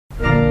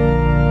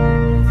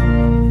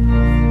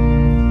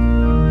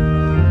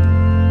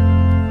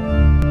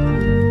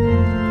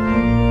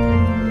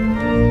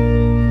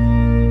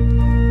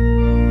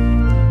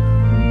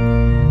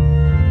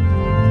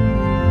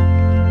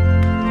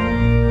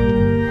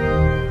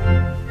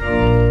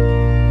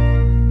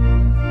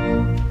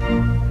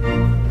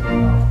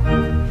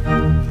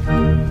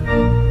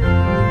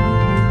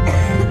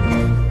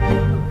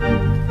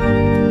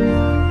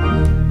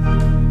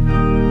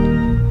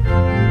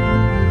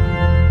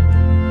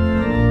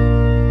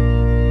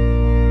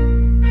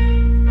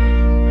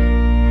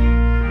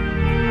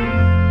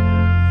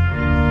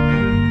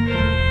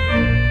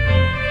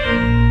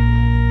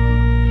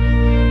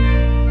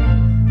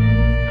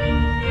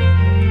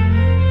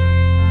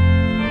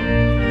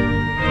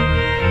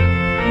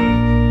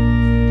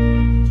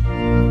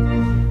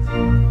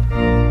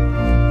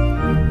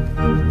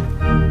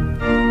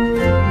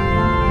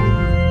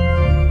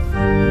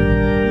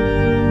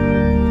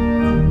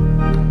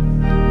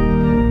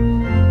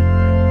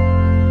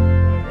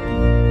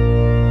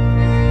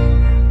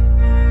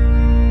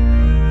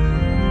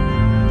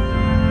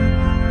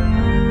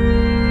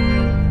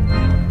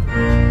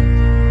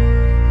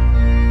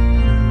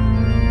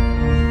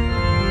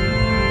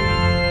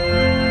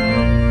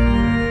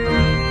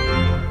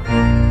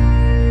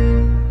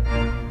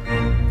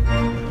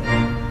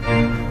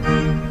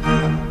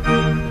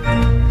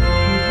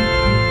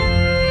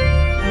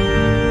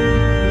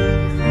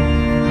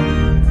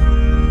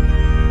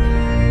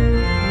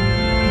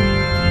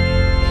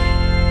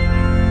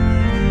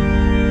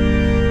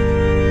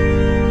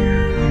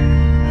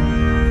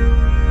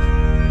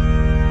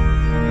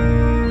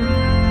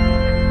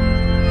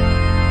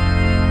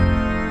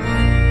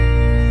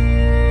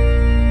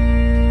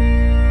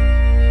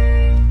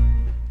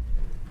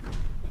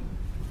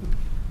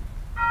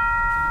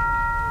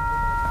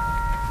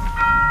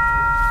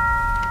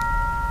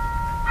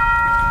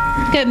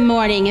Good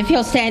morning. If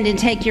you'll stand and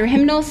take your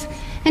hymnals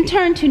and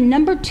turn to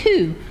number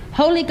 2,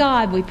 Holy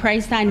God, we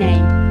praise thy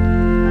name.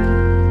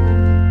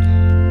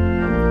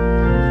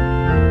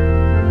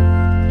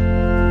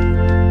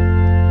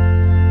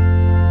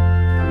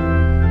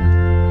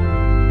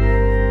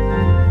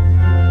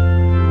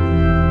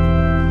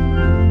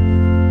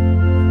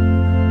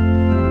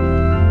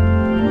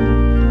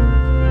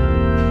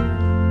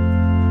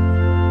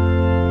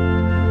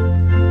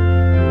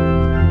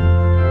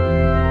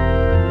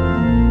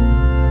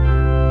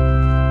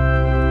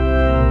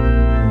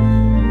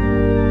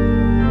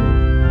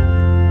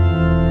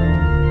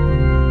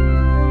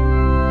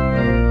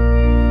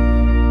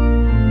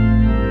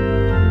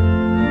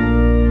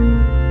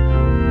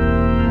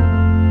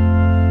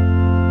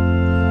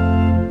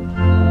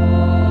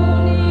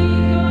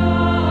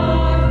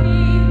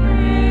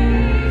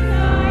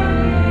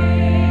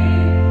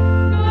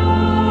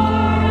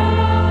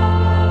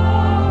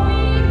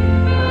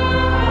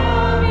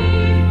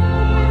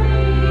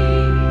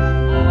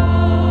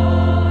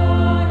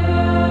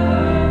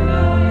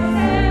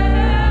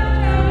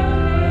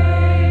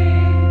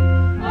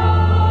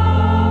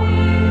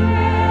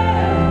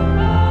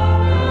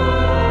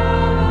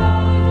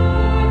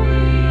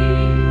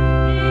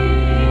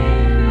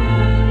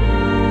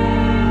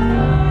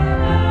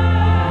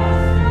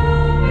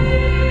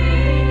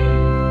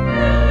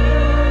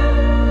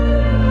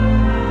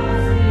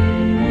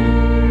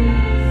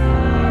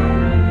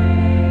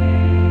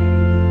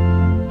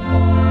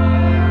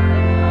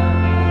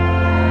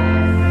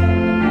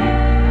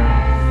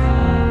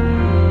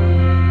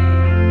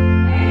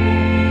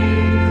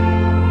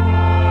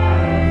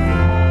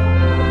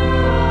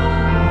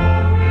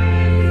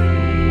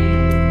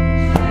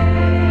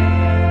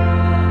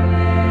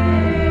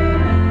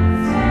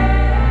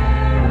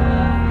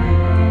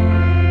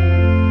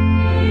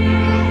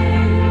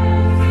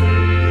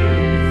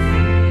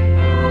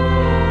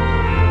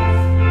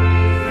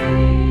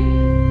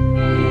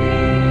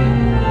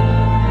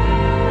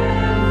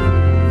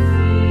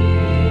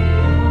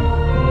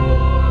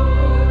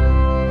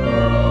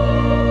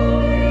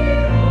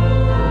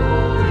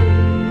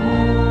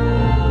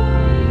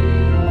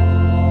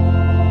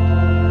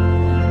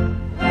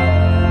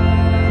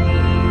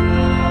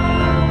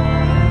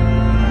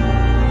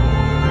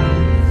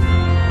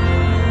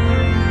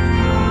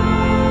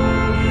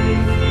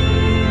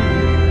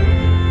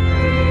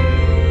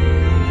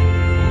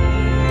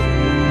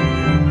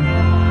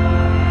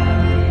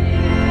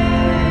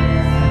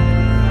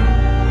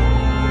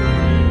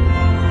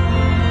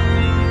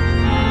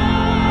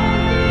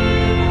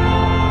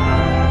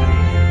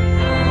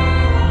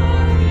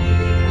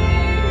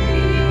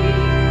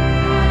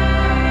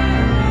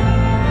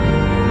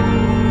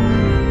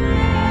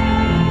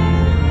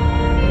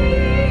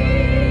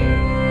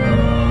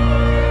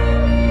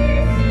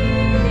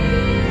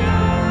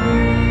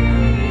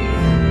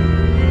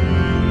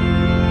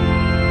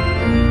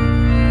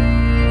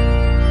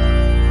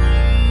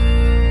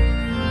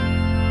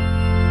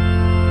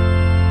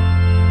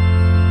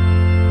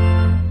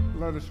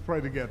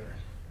 Together.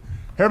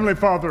 Heavenly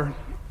Father,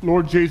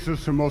 Lord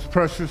Jesus, and most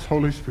precious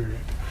Holy Spirit,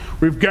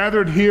 we've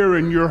gathered here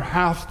in your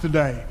house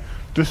today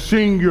to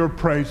sing your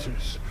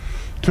praises,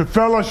 to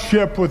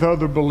fellowship with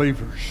other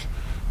believers,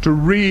 to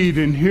read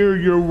and hear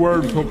your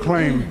word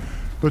proclaimed,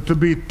 but to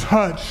be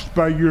touched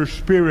by your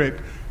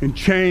Spirit and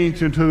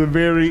changed into the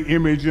very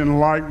image and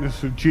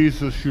likeness of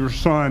Jesus, your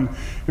Son.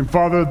 And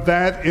Father,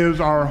 that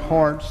is our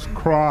heart's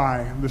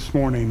cry this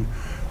morning,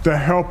 to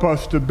help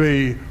us to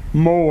be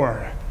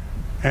more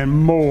and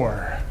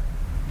more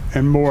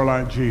and more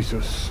like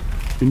Jesus.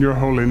 In your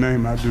holy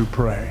name I do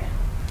pray.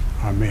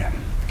 Amen.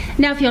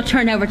 Now if you'll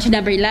turn over to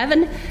number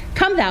 11,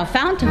 Come Thou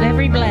Fount of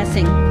Every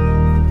Blessing.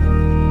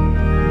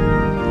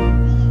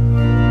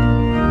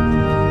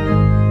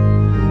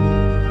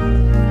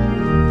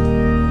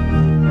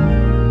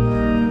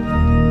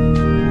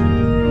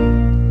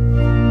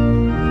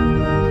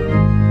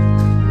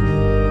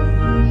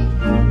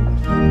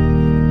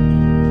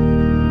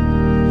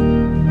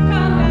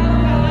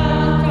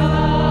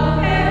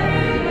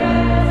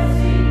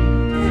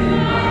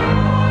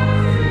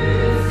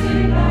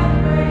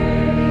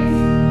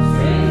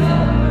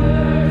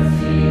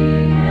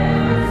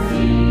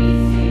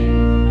 See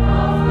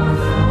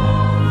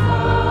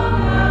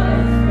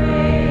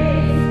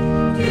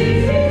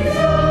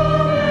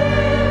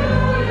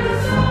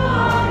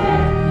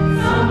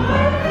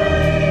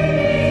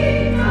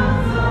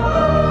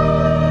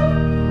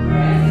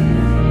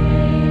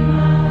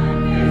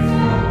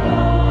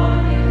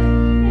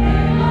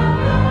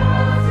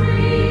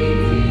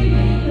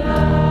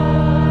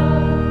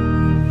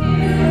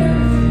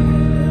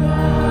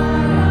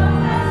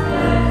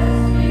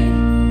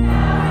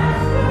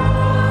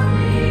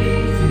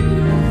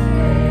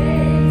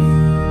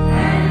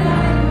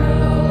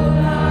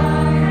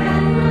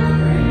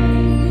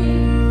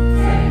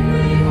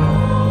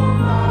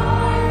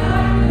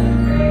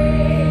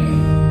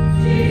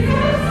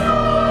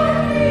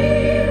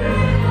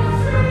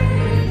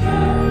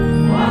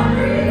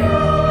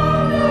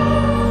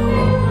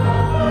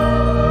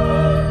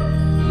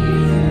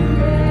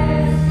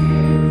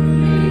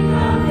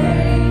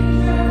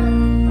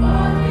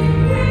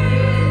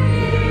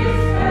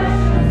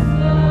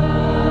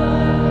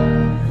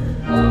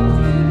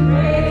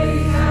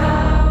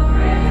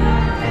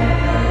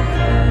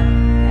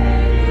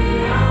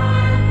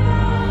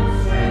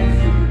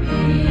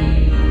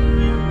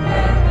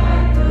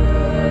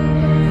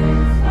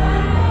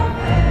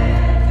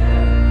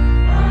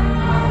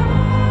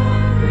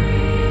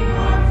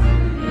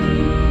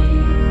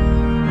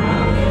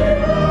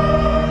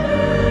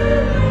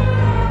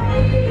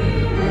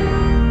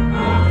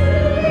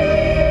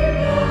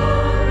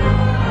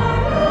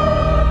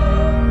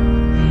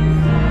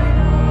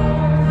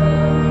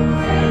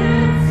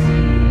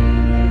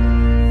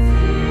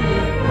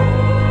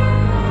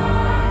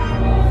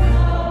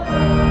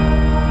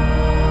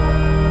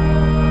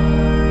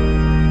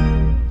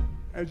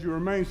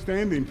remain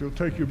standing, if you'll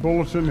take your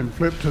bulletin and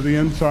flip to the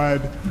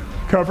inside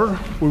cover,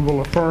 we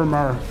will affirm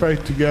our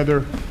faith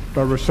together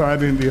by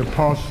reciting the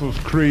Apostles'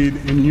 Creed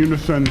in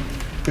unison.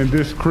 And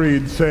this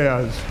creed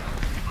says,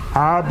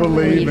 I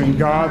believe in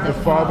God the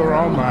Father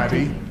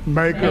Almighty,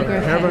 maker of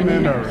heaven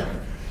and earth,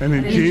 and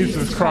in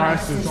Jesus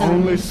Christ, his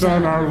only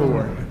Son, our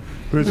Lord,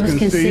 who is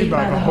conceived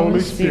by the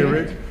Holy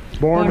Spirit,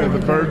 born of the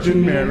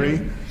Virgin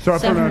Mary,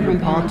 suffered under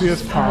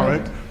Pontius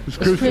Pilate, was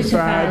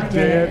crucified,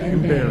 dead,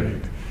 and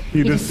buried.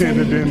 He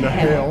descended into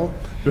hell.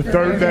 The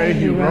third day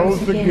he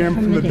rose again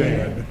from the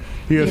dead.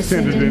 He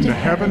ascended into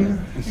heaven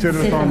and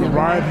sitteth on the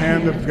right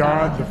hand of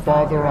God the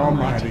Father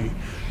Almighty.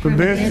 From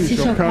thence he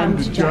shall come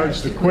to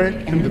judge the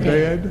quick and the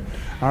dead.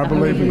 I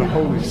believe in the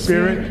Holy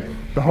Spirit,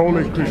 the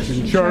holy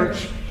Christian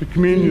church, the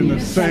communion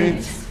of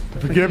saints,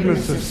 the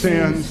forgiveness of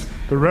sins,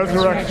 the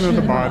resurrection of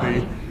the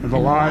body, and the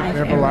life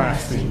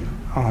everlasting.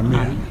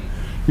 Amen.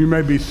 You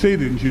may be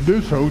seated. As you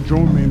do so,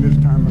 join me in this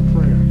time of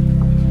prayer.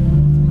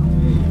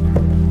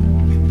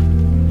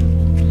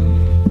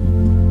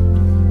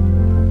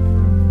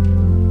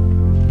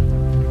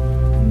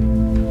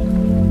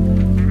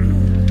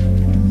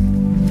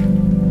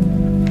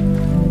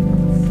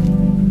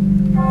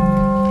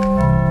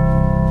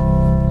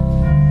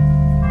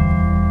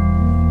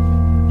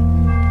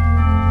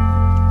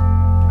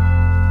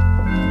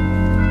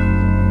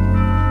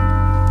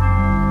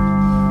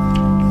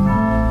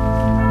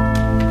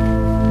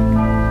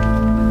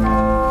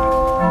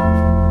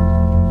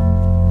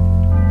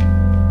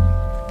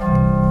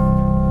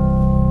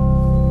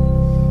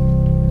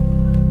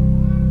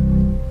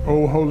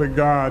 Holy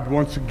God,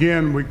 once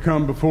again we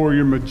come before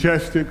your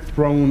majestic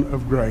throne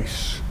of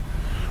grace.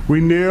 We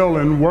kneel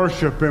and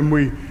worship, and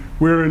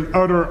we're in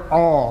utter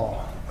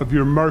awe of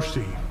your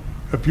mercy,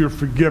 of your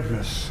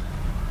forgiveness,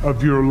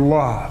 of your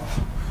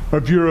love,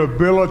 of your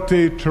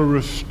ability to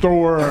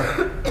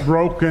restore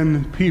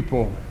broken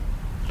people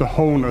to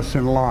wholeness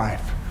in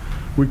life.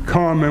 We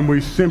come and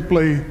we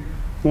simply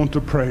want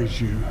to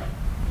praise you.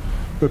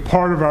 But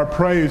part of our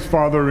praise,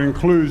 Father,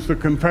 includes the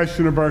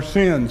confession of our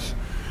sins.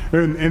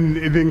 And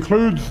it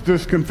includes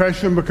this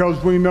confession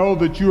because we know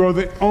that you are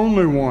the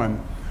only one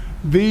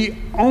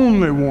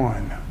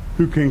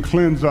who can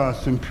cleanse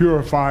us and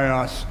purify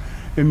us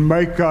and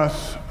make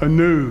us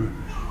anew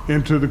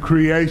into the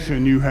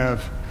creation you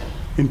have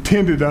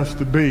intended us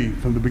to be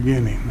from the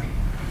beginning.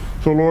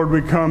 So, Lord,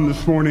 we come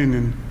this morning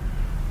and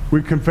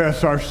we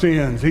confess our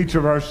sins. Each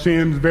of our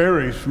sins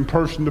varies from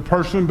person to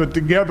person, but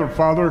together,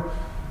 Father,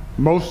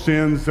 most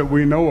sins that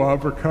we know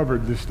of are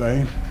covered this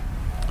day.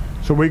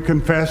 So we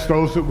confess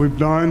those that we've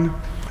done,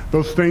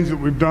 those things that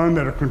we've done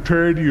that are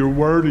contrary to your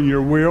word and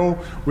your will.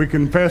 We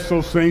confess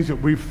those things that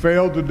we've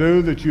failed to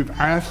do, that you've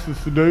asked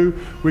us to do.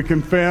 We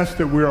confess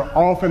that we are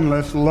often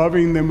less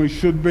loving than we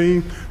should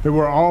be, that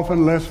we're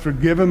often less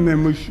forgiving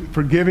than we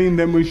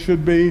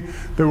should be,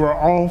 that we're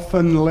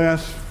often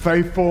less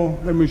faithful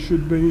than we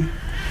should be.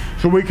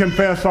 So we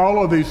confess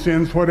all of these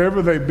sins,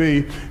 whatever they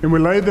be, and we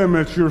lay them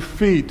at your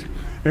feet.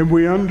 And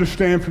we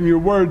understand from your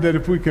word that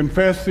if we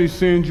confess these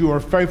sins, you are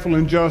faithful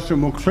and just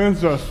and will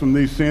cleanse us from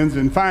these sins.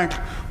 In fact,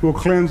 will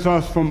cleanse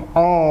us from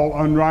all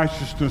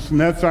unrighteousness. And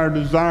that's our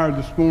desire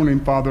this morning,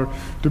 Father,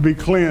 to be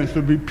cleansed,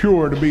 to be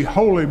pure, to be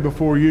holy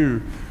before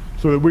you,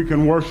 so that we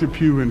can worship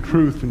you in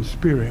truth and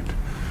spirit.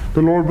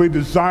 But Lord, we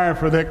desire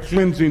for that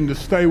cleansing to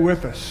stay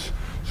with us.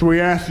 So we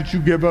ask that you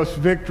give us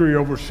victory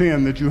over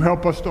sin, that you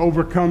help us to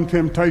overcome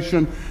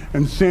temptation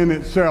and sin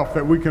itself,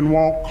 that we can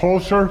walk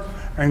closer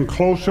and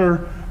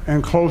closer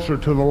and closer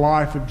to the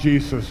life of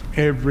Jesus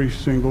every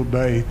single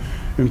day.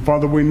 And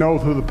Father, we know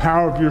through the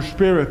power of your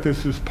Spirit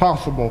this is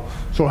possible.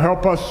 So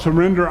help us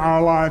surrender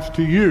our lives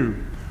to you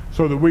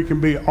so that we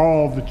can be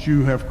all that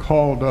you have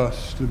called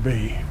us to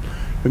be.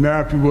 And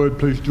now, if you would,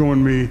 please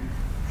join me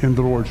in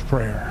the Lord's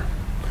Prayer.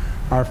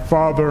 Our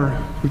Father,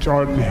 which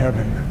art in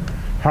heaven,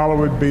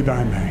 hallowed be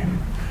thy name.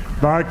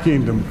 Thy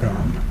kingdom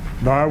come.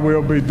 Thy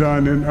will be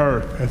done in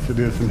earth as it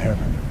is in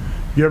heaven.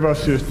 Give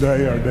us this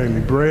day our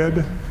daily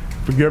bread.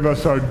 Forgive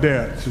us our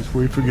debts as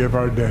we forgive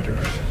our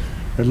debtors.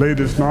 And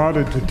lead us not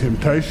into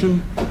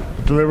temptation,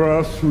 but deliver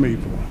us from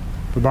evil.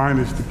 For thine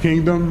is the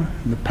kingdom,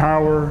 and the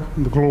power,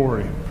 and the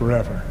glory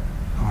forever.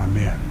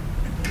 Amen.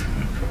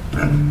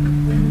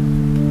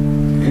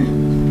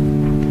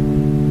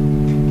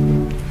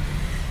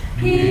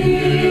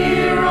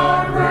 Hear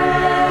our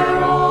prayer,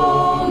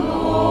 O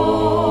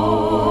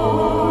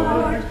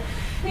Lord.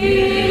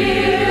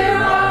 Hear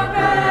our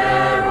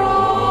prayer,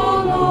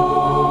 O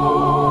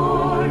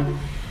Lord.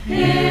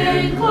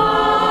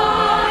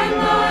 Incline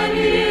thine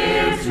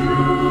ear to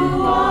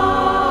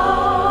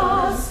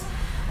us,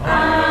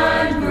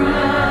 and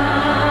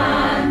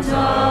grant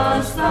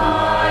us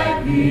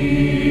thy peace.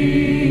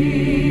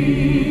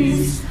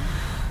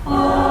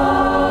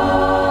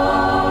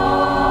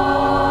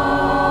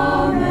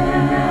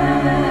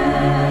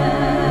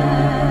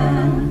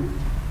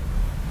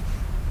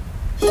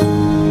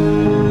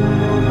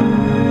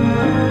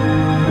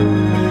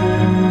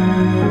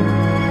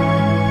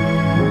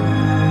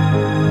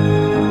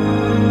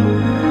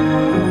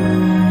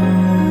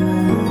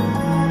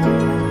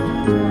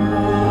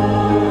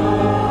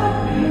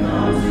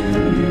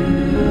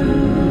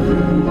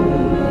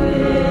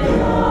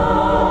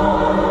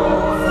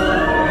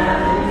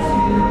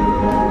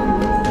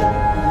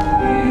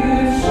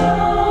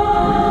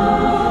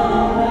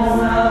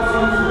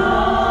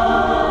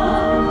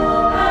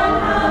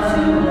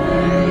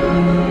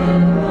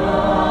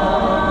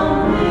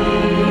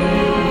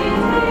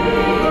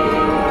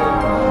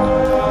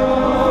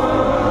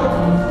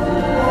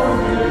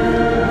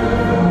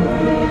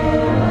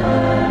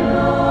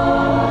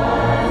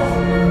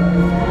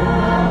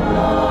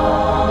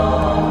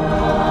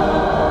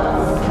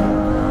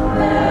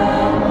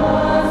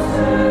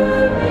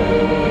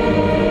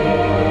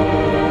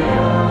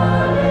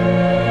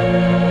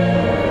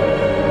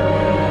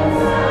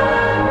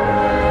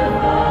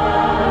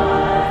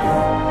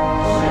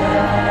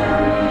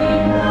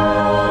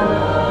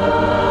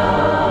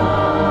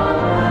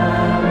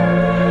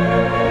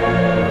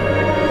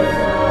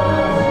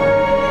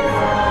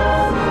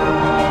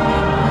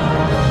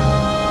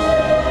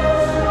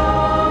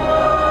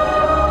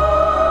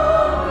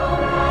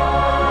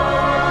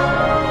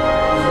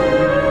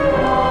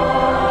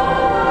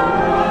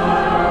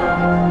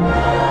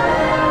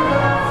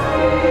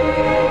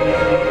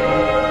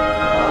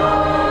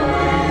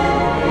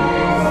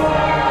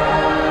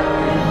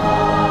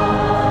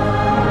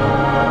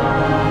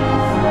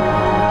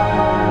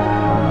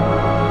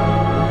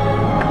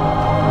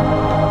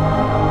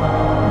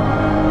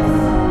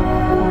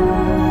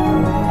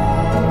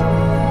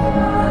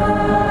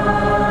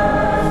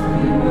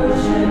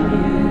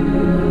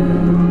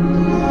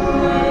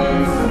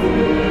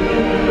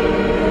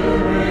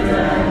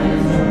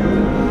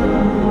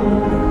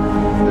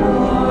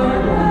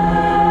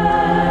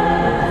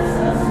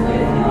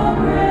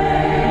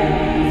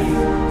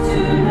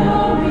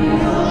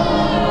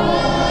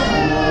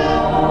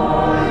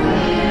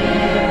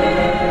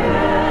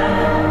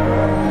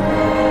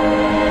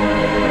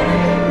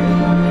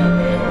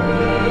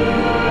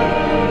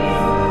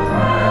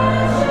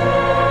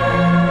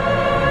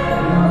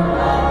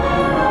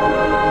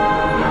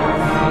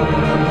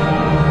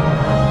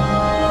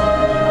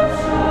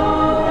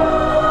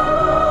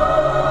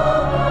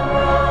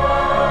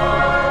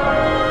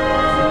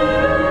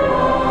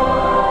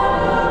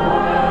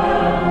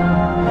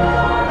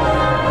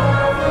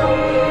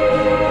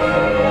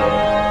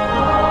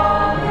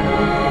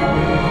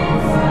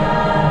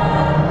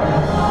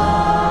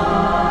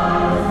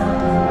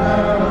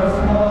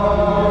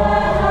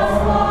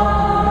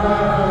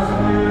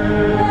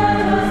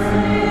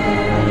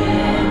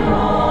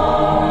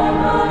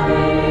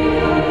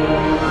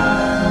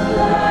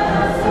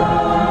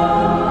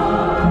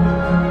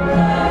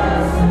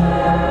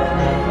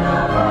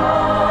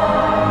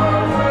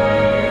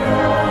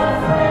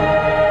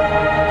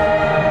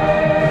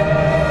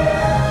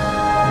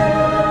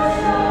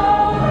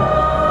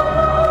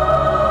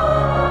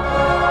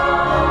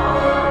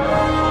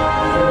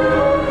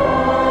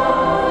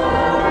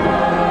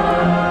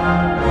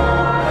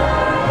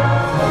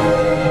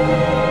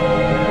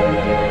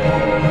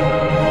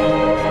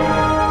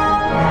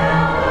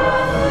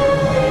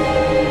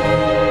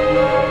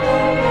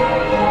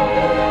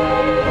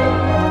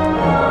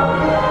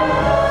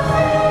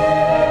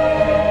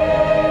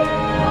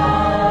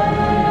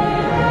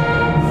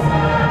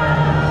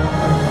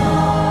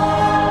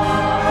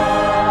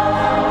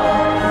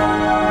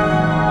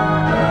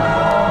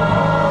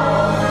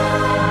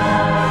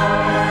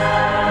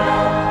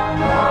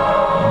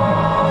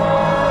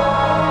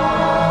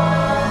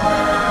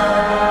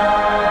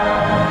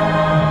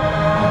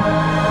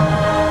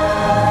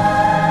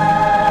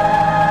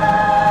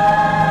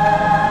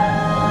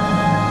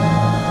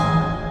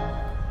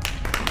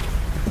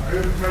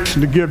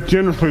 conviction to give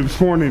generously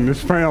this morning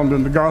is found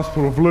in the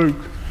Gospel of Luke,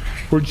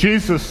 where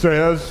Jesus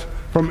says,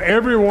 "From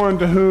everyone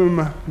to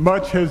whom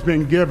much has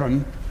been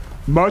given,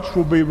 much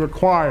will be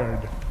required.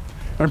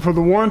 And for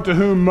the one to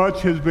whom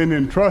much has been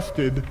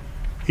entrusted,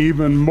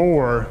 even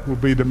more will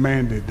be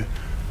demanded."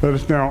 Let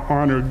us now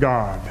honor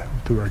God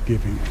through our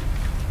giving.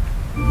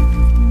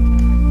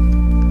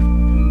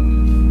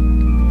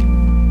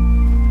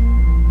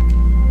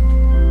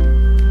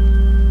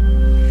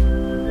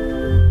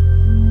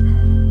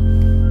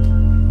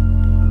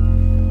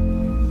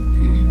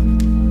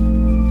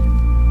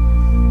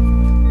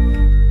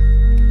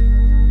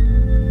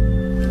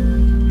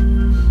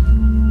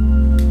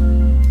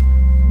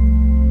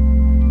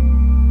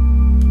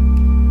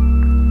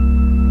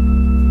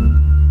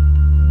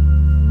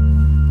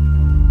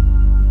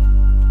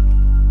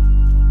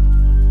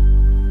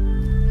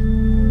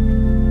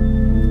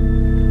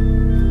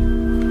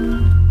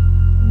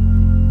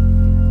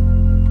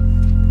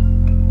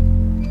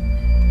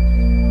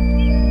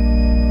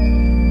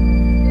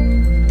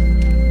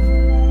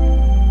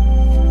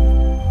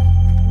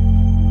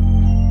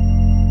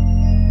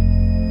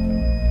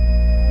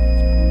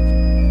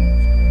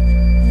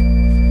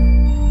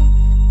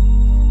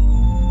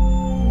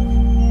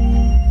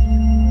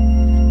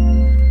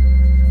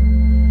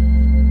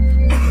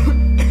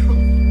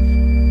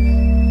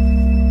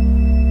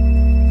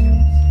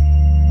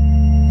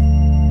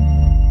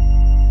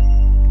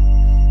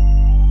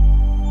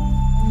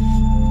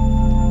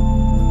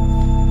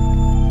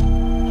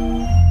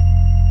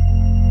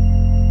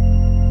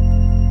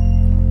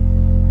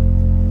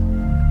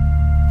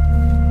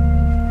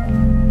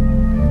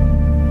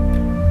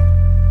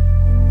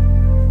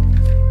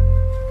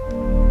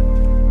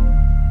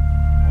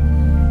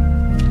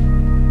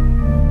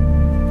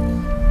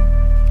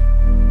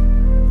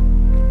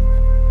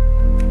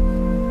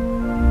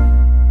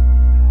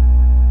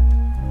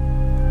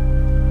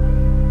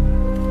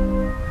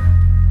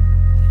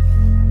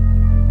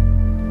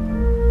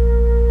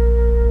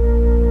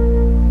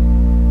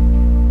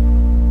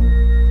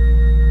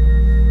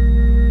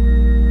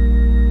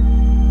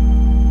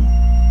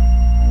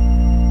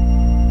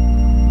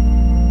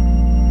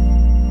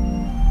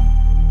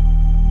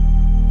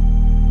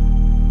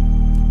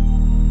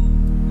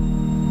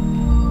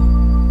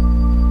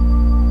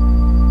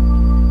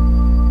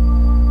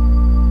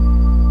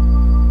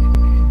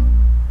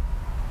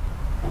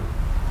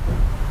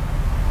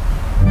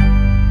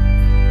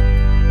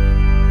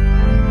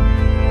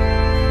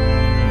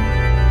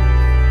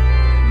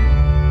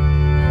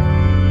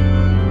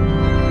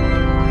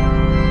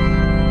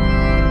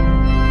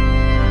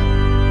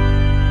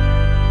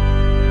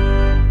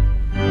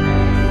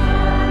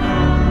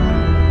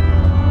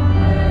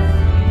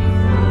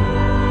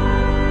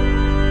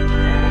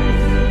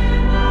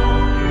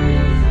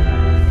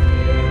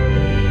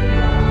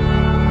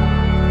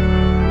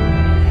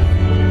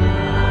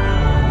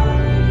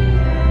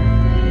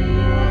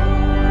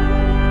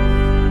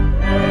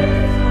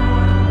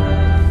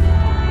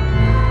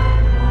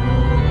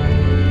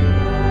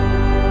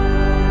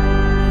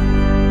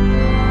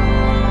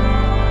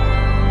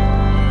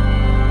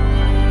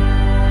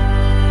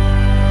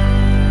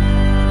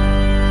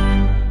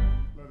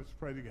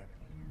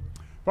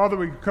 Father,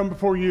 we come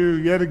before you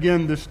yet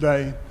again this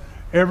day,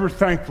 ever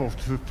thankful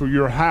for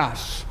your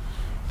house,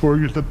 for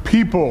the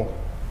people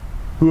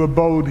who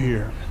abode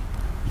here.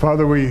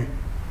 Father, we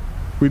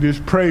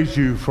just praise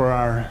you for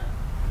our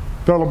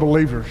fellow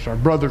believers, our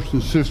brothers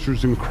and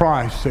sisters in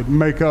Christ that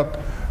make up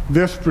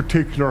this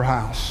particular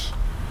house.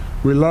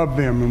 We love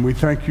them and we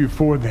thank you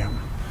for them.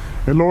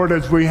 And Lord,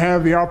 as we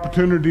have the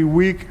opportunity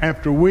week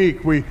after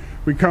week, we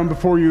come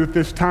before you at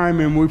this time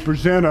and we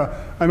present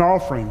an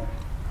offering,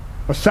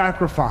 a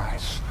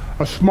sacrifice,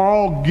 a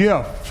small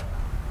gift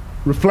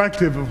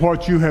reflective of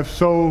what you have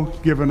so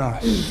given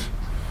us.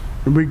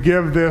 And we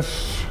give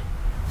this,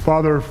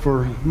 Father,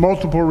 for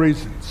multiple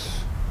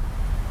reasons.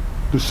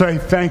 To say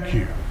thank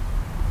you,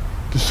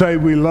 to say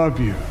we love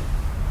you,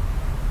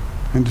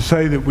 and to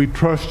say that we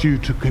trust you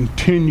to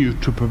continue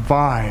to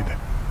provide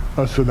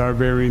us with our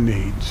very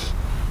needs.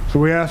 So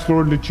we ask,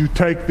 Lord, that you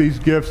take these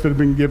gifts that have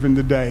been given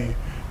today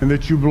and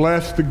that you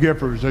bless the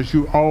givers as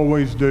you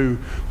always do,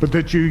 but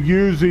that you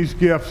use these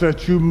gifts,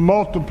 that you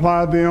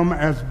multiply them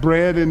as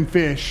bread and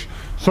fish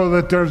so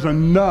that there's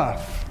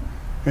enough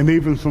and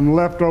even some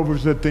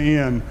leftovers at the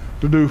end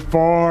to do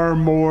far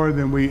more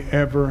than we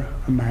ever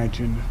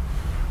imagined.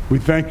 We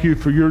thank you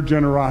for your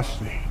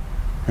generosity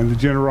and the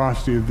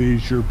generosity of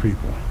these, your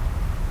people.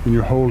 In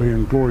your holy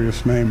and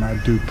glorious name I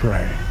do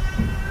pray.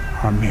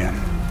 Amen.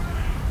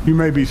 You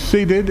may be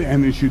seated,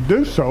 and as you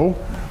do so,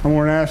 I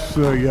want to ask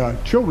the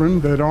children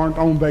that aren't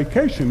on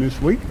vacation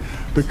this week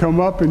to come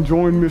up and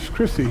join Miss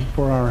Chrissy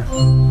for our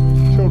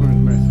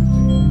children's message.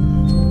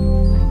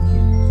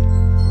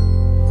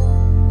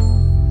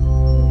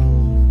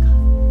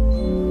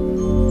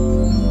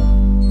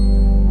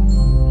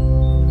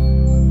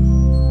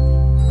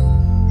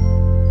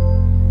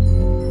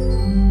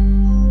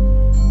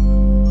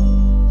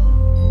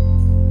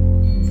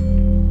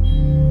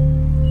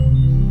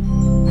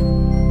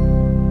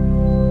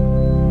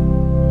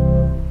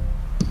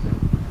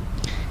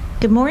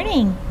 Good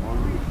morning.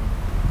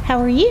 How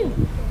are you?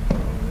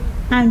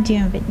 I'm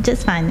doing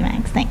just fine,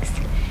 Max. Thanks.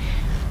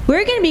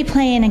 We're going to be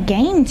playing a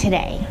game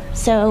today.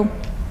 So,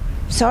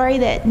 sorry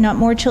that not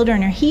more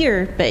children are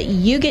here, but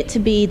you get to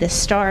be the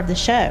star of the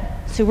show.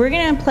 So we're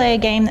going to play a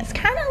game that's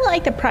kind of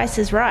like The Price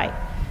is Right.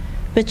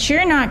 But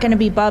you're not going to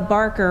be Bob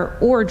Barker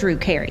or Drew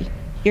Carey.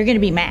 You're going to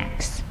be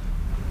Max.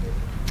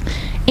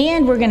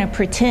 And we're going to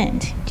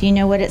pretend. Do you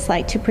know what it's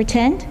like to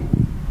pretend?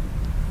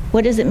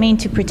 What does it mean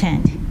to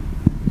pretend?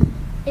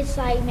 It's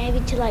like maybe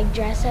to like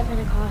dress up in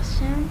a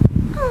costume.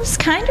 Oh, that's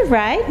kind of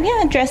right.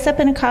 Yeah, dress up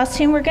in a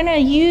costume. We're going to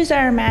use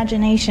our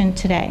imagination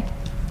today.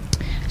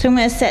 So I'm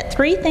going to set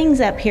 3 things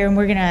up here, and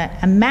we're going to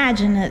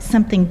imagine it's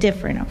something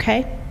different,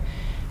 okay?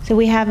 So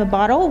we have a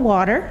bottle of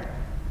water,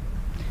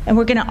 and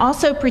we're going to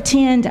also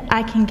pretend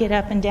I can get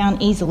up and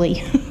down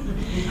easily.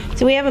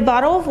 So we have a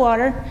bottle of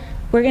water.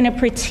 We're going to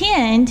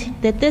pretend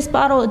that this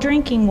bottle of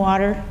drinking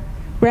water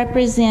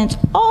represents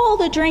all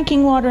the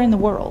drinking water in the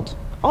world.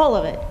 All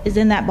of it is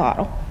in that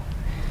bottle.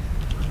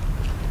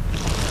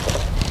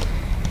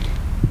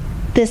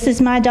 This is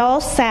my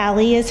doll,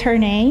 Sally is her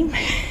name.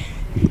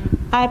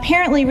 I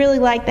apparently really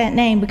like that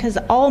name because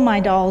all my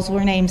dolls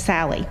were named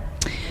Sally.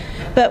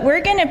 But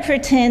we're going to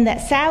pretend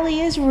that Sally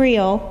is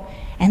real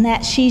and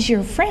that she's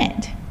your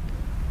friend.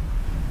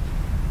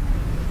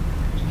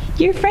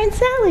 Your friend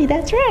Sally,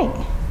 that's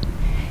right.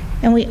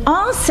 And we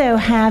also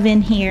have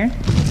in here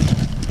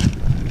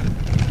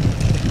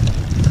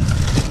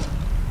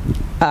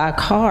a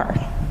car,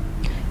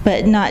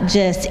 but not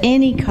just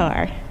any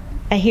car.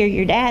 I hear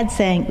your dad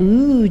saying,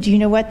 ooh, do you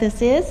know what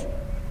this is?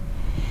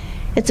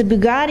 It's a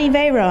Bugatti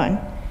Veyron,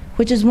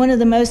 which is one of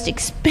the most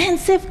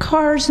expensive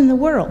cars in the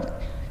world.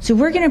 So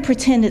we're going to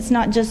pretend it's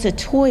not just a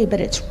toy, but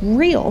it's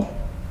real.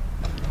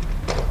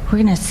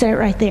 We're going to set it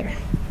right there.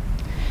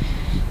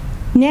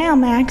 Now,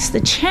 Max, the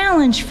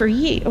challenge for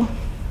you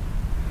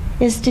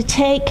is to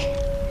take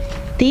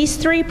these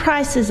 3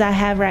 prices I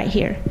have right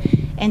here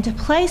and to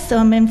place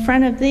them in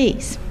front of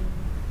these.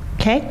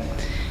 Okay?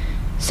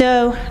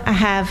 So I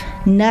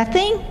have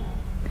nothing.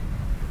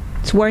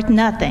 It's worth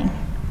nothing.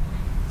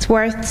 It's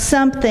worth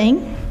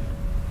something.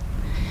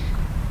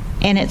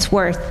 And it's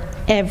worth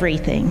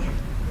everything.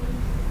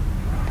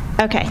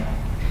 Okay.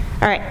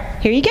 All right.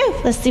 Here you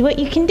go. Let's see what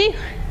you can do.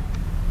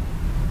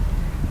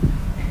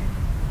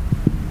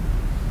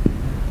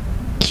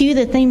 Cue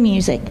the theme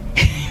music.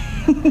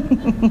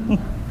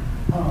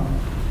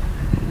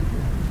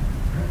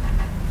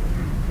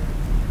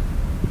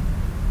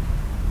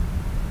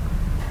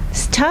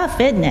 It's tough,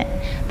 isn't it?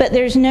 But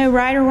there's no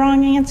right or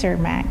wrong answer,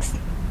 Max.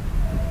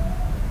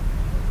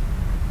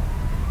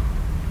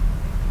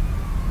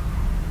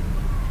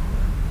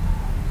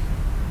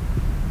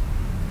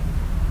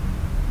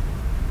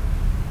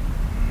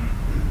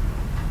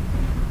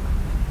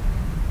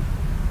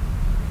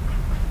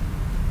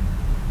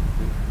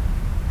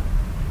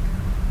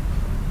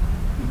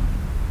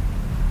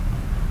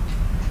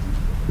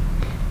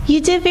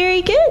 You did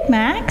very good,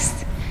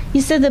 Max.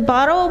 You said the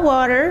bottle of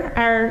water,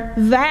 our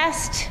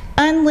vast,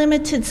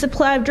 unlimited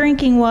supply of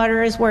drinking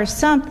water, is worth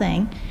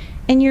something,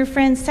 and your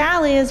friend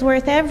Sally is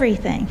worth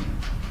everything,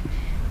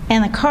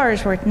 and the car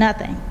is worth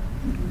nothing.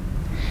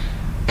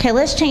 Okay,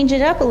 let's change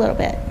it up a little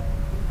bit.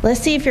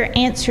 Let's see if your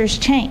answers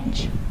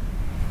change.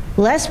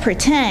 Let's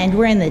pretend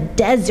we're in the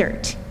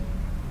desert,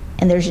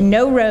 and there's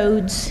no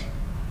roads,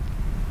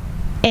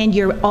 and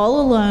you're all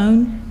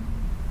alone.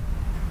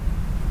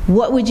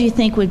 What would you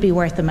think would be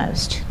worth the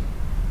most?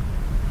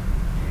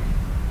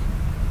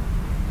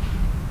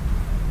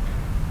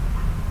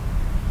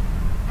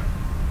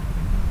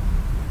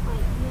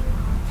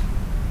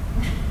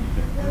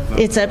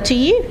 It's up to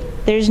you.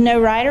 There's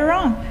no right or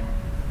wrong.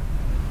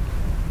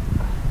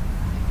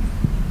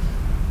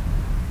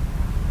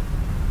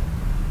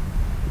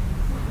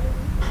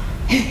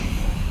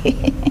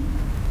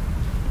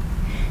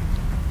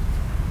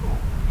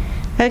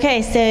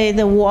 Okay, so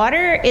the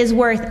water is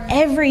worth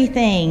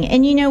everything.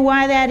 And you know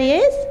why that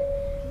is?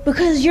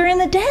 Because you're in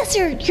the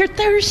desert. You're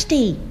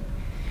thirsty.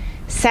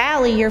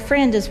 Sally, your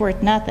friend, is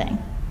worth nothing.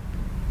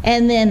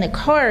 And then the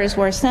car is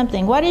worth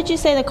something. Why did you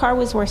say the car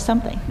was worth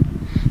something?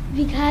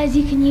 Because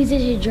you can use it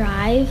to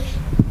drive.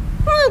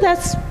 Well,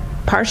 that's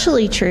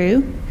partially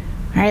true.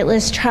 All right,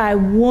 let's try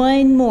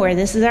one more.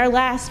 This is our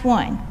last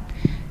one.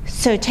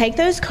 So take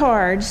those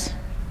cards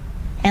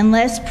and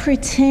let's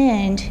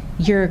pretend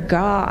you're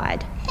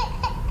God.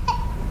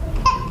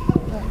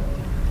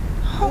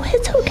 Oh,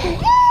 it's okay.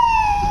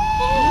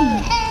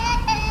 Hey,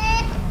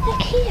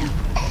 look here.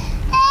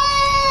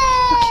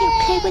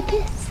 Okay with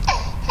this?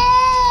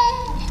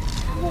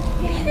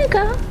 There you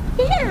go.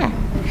 Yeah.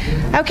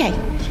 Okay.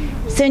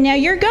 So now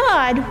you're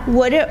God.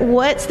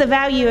 What's the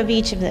value of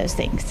each of those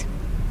things?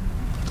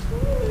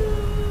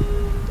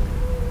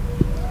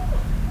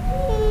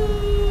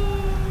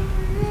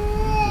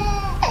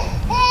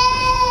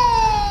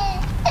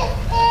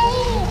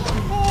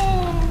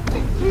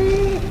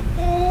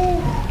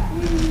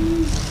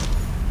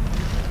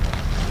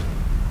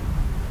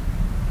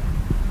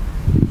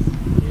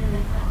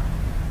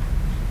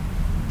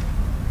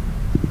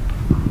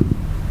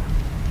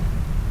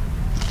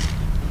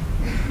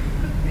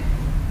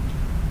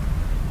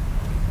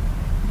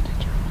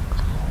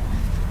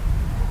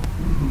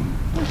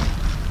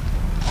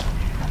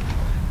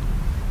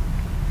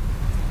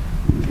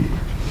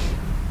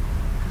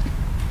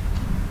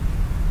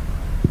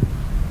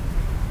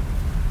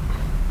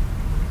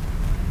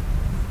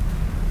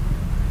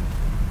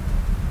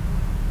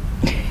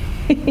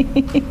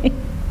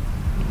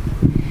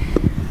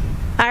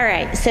 All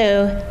right,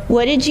 so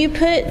what did you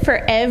put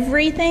for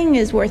everything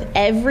is worth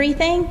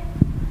everything?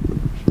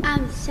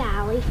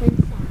 Sally,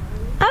 friend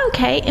Sally.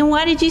 Okay, and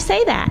why did you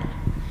say that?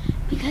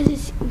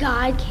 Because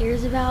God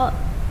cares about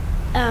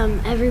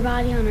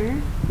everybody on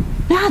earth.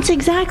 That's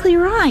exactly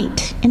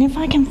right. And if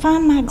I can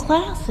find my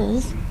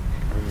glasses.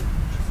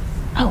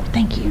 Oh,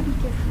 thank you.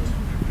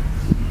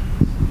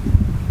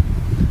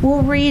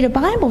 We'll read a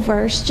Bible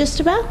verse just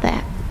about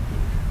that.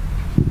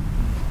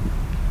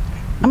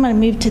 I'm going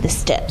to move to the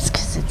steps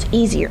because it's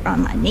easier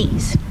on my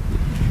knees.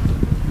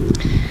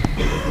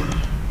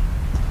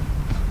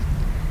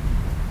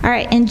 All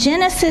right, in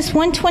Genesis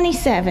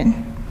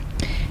 1:27,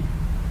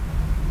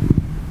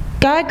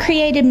 God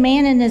created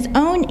man in his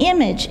own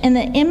image. In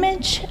the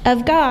image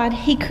of God,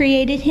 he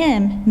created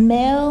him.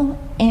 Male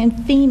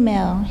and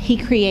female, he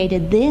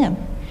created them.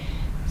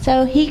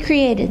 So he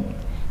created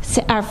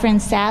our friend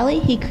Sally.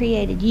 He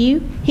created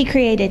you. He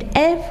created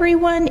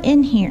everyone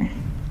in here.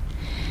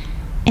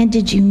 And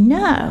did you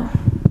know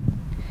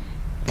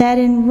that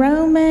in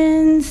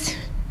Romans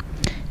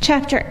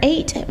chapter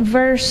 8,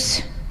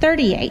 verse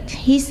 38,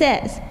 he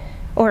says,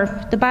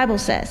 or the Bible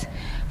says,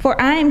 "For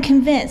I am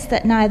convinced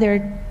that neither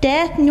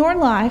death nor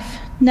life,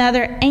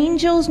 neither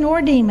angels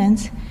nor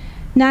demons,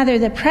 neither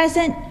the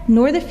present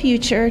nor the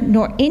future,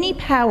 nor any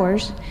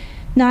powers,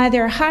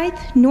 neither height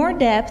nor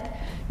depth,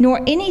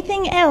 nor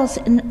anything else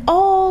in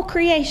all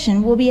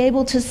creation will be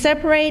able to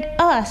separate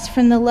us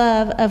from the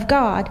love of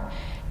God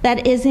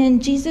that is in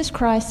Jesus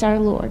Christ our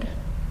Lord."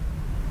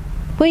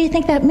 What do you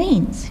think that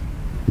means?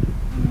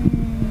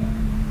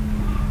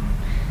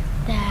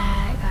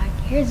 That God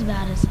cares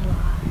about us a lot.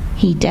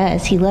 He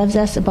does. He loves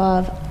us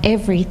above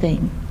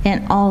everything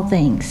and all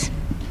things.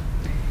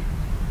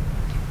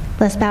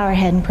 Let's bow our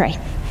head and pray.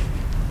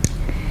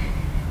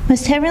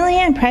 Most heavenly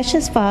and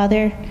precious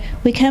Father,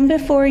 we come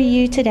before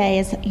you today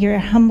as your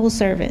humble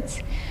servants.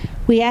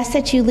 We ask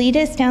that you lead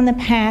us down the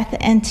path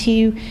and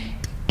to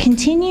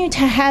continue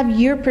to have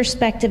your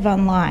perspective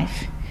on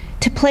life,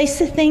 to place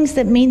the things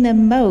that mean the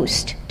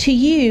most to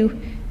you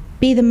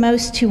be the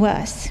most to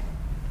us.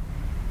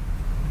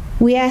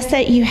 We ask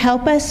that you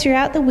help us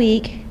throughout the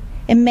week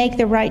and make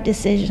the right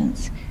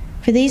decisions.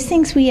 For these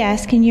things we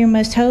ask in your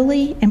most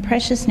holy and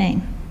precious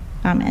name.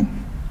 Amen.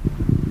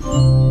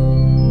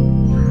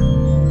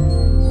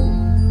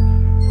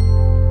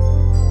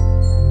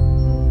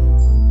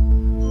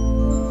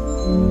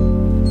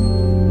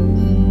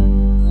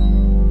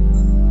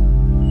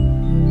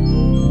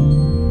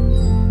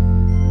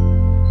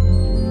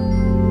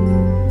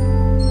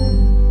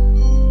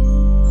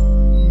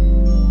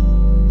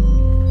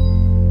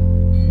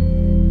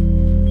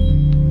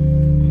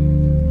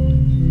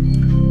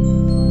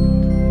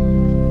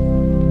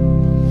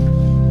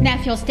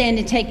 If you'll stand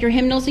and take your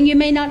hymnals, and you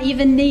may not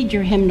even need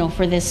your hymnal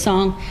for this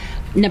song.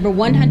 Number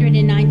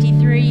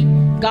 193,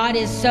 God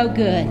is so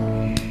good.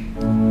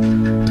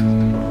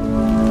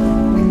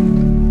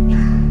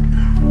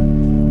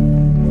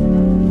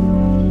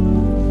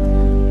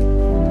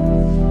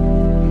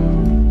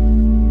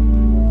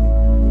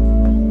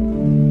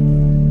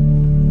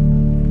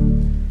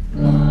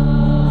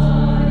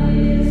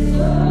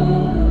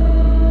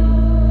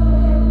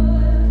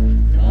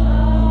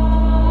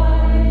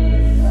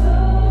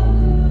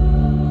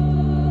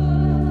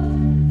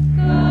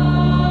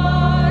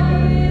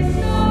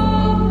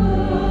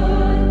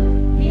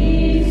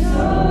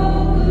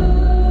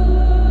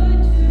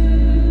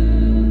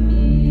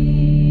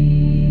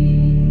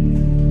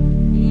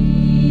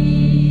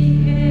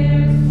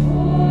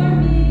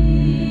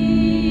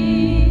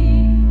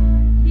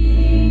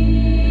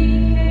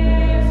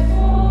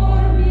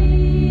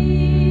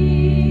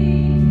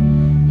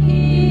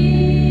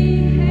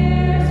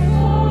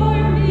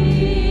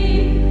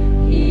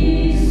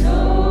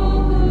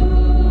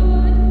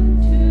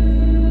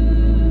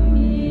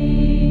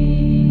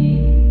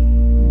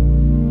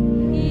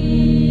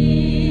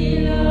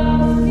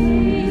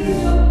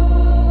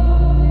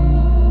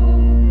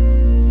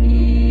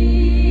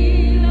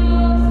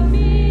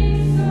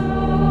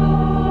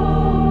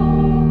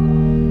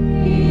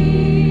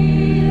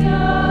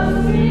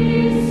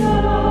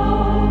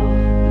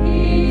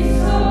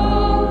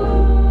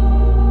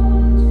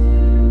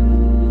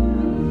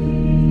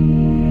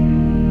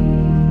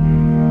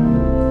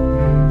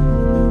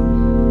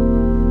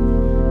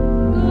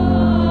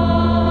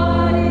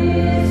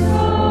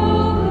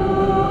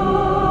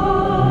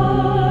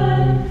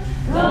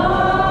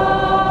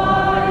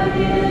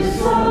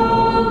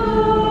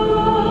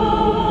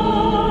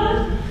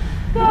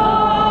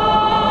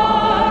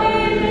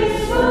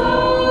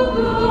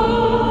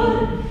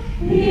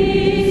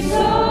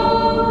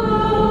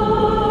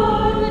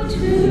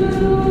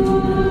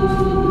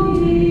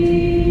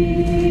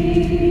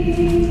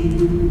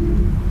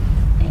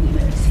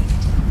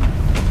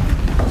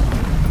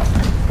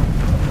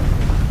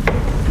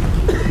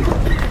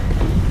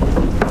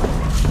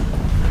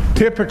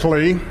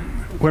 Typically,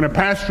 when a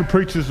pastor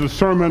preaches a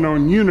sermon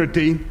on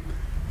unity,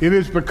 it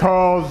is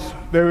because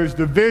there is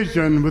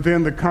division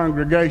within the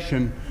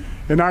congregation,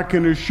 And I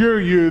can assure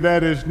you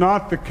that is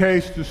not the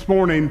case this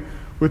morning,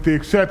 with the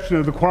exception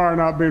of the choir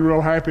not being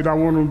real happy that I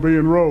want them to be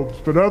in robes.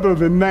 But other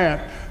than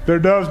that, there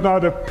does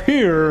not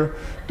appear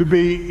to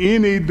be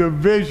any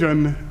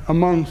division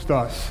amongst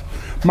us.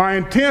 My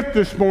intent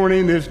this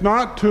morning is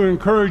not to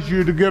encourage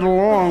you to get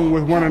along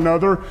with one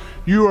another.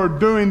 You are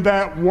doing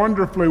that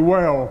wonderfully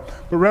well.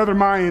 But rather,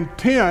 my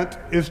intent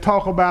is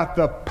talk about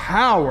the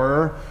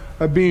power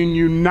of being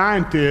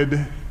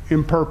united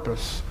in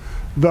purpose.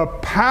 The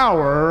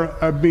power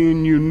of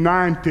being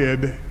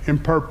united in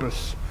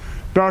purpose.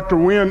 Dr.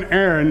 Wynne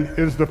Aaron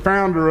is the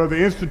founder of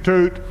the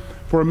Institute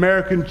for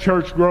American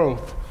Church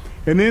Growth.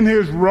 And in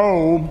his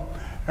role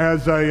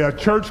as a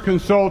church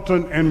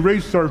consultant and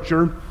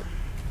researcher,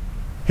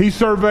 he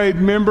surveyed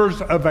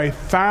members of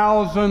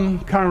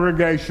 1,000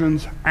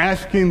 congregations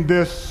asking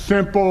this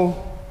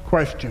simple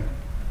question: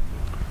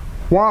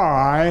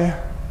 why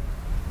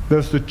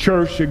does the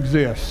church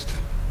exist?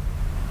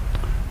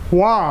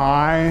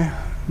 Why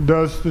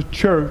does the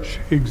church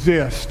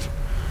exist?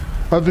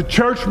 Of the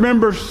church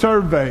members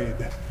surveyed,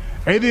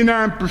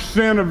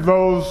 89% of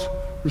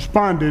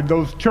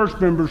those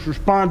church members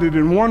responded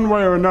in one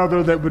way or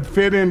another that would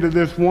fit into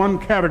this one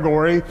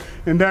category,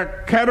 and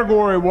that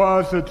category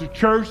was that the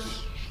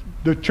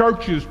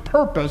church's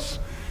purpose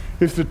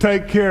is to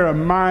take care of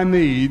my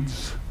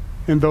needs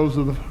and those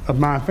of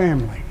my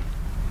family.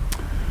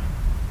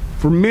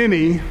 For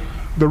many,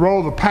 the role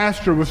of the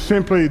pastor was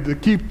simply to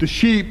keep the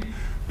sheep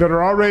that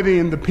are already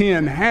in the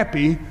pen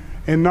happy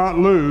and not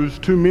lose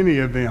too many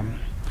of them.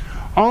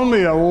 Only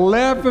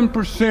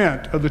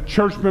 11% of the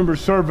church members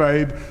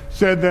surveyed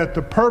said that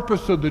the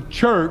purpose of the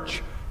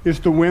church is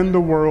to win the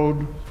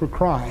world for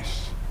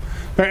Christ.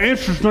 Now,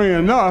 interestingly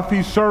enough,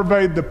 he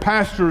surveyed the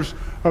pastors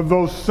of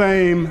those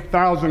same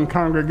 1,000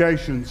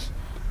 congregations.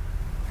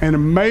 And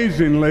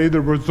amazingly,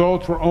 the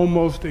results were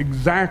almost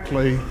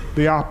exactly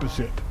the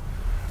opposite.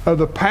 Of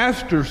the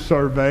pastors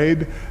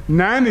surveyed,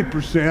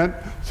 90%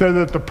 said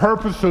that the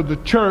purpose of the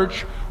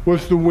church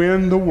was to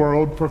win the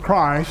world for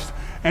Christ,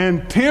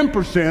 and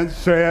 10%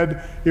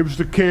 said it was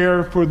to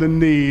care for the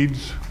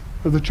needs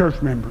of the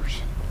church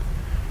members.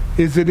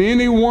 Is it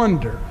any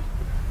wonder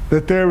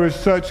that there is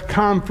such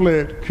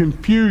conflict,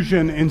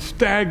 confusion, and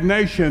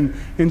stagnation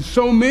in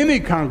so many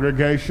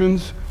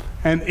congregations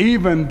and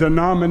even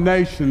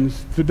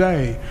denominations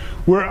today?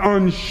 We're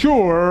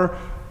unsure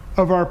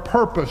of our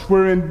purpose.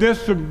 We're in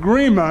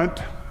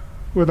disagreement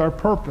with our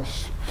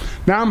purpose.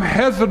 Now, I'm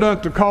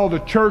hesitant to call the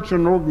church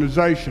an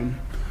organization,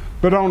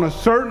 but on a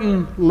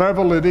certain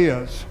level it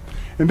is.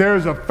 And there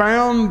is a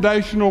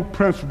foundational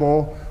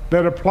principle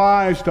that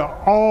applies to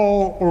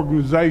all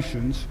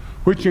organizations,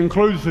 which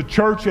includes the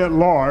church at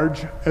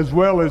large, as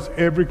well as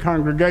every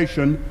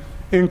congregation,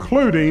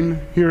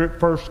 including here at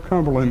First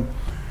Cumberland.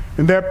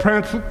 And that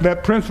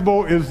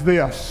principle is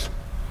this: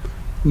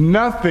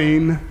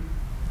 nothing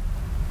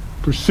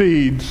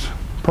precedes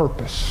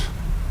purpose.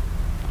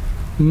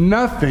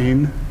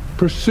 Nothing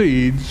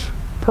precedes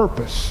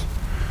purpose.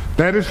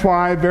 That is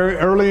why very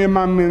early in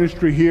my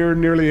ministry here,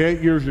 nearly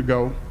 8 years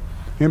ago,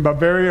 and by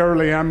very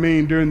early I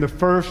mean during the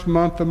first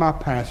month of my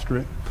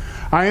pastorate,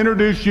 I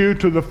introduced you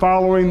to the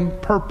following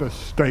purpose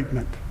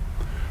statement: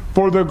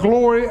 for the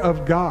glory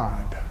of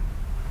God,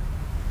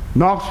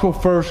 Knoxville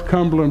First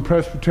Cumberland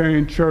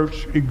Presbyterian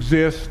Church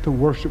exists to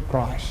worship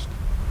Christ,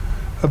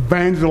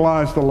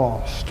 evangelize the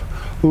lost,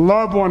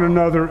 love one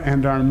another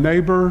and our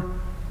neighbor,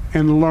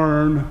 and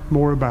learn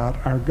more about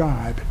our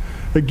God.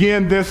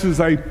 Again, this is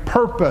a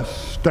purpose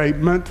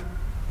statement,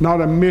 not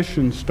a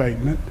mission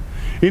statement.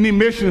 Any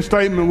mission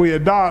statement we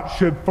adopt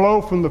should flow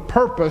from the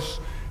purpose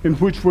in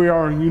which we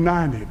are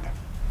united.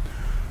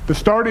 The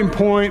starting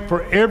point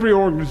for every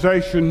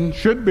organization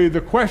should be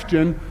the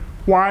question,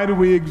 why do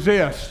we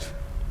exist?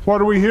 What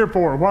are we here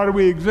for? Why do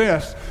we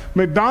exist?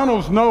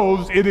 McDonald's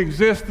knows it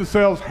exists to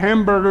sell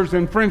hamburgers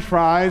and French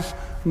fries,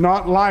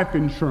 not life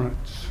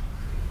insurance.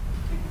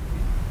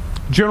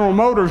 General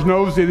Motors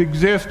knows it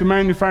exists to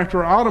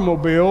manufacture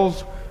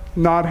automobiles,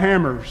 not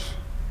hammers.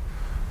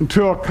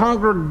 Until a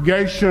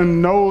congregation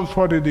knows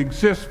what it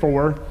exists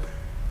for,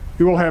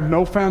 it will have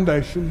no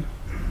foundation,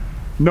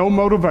 no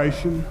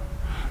motivation,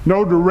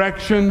 no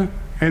direction,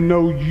 and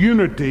no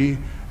unity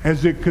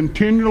as it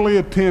continually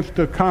attempts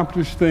to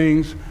accomplish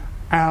things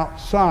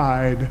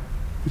outside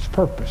its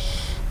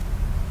purpose.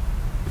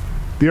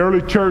 The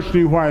early church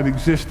knew why it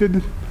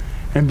existed,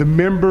 and the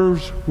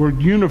members were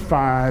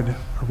unified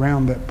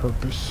around that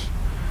purpose.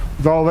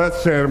 With all that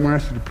said, I'm going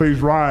to ask you to please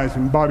rise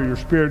and body your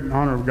spirit in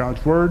honor of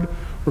God's word,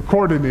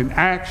 recorded in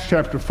Acts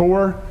chapter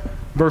 4,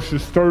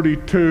 verses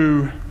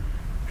 32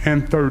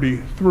 and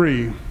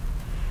 33.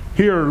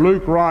 Here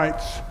Luke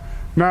writes,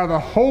 "Now the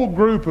whole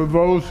group of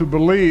those who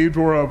believed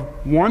were of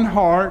one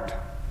heart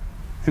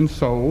and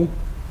soul,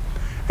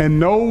 and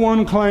no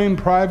one claimed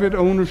private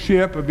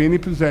ownership of any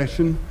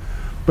possession,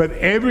 but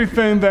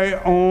everything they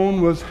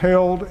owned was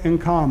held in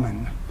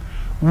common.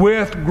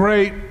 With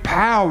great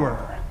power,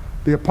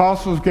 the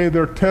apostles gave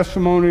their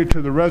testimony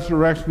to the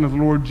resurrection of the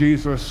Lord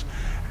Jesus,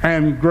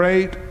 and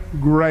great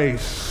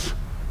grace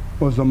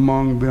was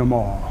among them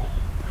all."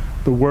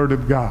 the Word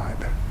of God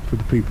for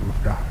the people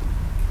of God.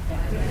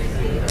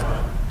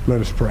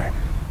 Let us pray.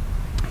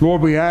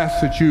 Lord, we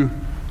ask that you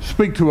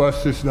speak to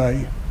us this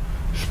day.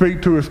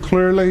 Speak to us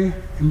clearly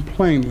and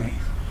plainly.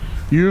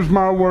 Use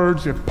my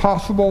words if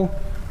possible,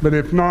 but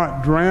if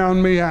not,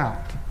 drown me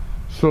out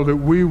so that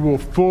we will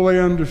fully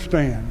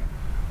understand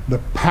the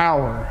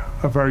power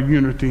of our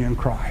unity in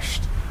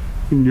Christ.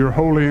 In your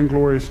holy and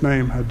glorious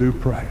name I do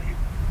pray.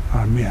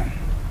 Amen.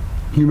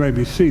 You may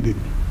be seated.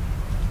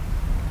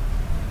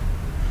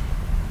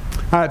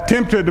 I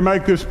attempted to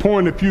make this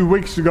point a few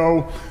weeks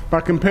ago by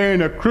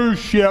comparing a cruise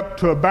ship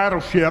to a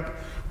battleship,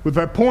 with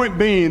the point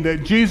being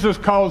that Jesus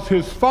calls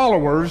his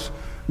followers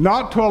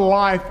not to a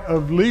life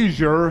of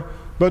leisure,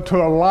 but to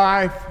a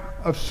life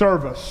of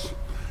service.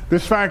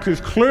 This fact is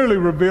clearly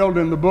revealed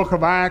in the book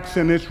of Acts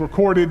and its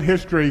recorded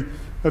history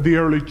of the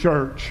early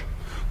church.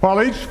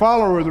 While each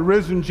follower of the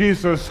risen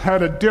Jesus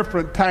had a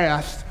different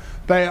task,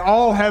 they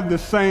all had the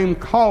same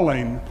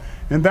calling,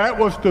 and that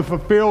was to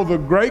fulfill the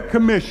Great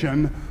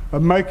Commission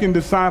of making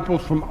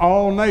disciples from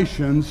all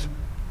nations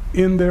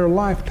in their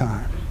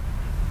lifetime.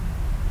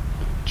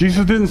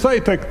 Jesus didn't say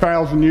take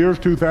 1,000 years,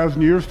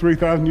 2,000 years,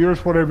 3,000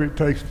 years, whatever it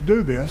takes to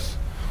do this.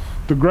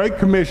 The Great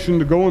Commission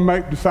to go and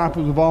make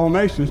disciples of all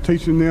nations,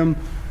 teaching them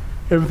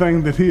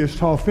everything that he has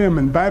taught them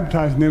and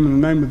baptizing them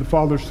in the name of the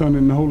Father, Son,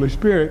 and the Holy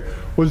Spirit,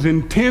 was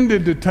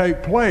intended to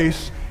take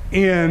place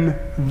in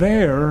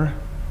their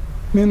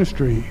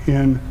ministry,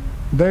 in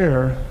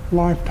their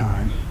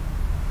lifetime.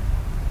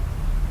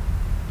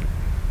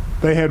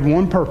 They had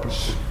one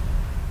purpose.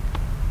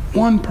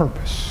 One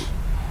purpose.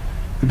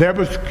 That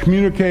was to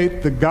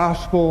communicate the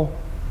gospel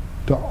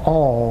to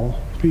all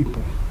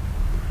people.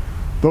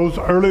 Those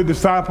early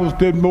disciples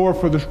did more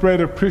for the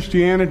spread of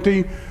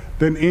Christianity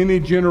than any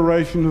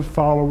generation of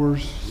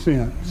followers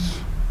since.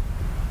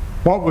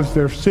 What was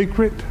their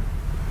secret?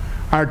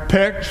 Our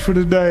text for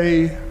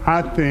today,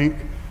 I think,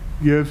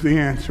 gives the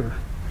answer.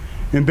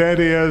 And that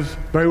is,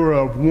 they were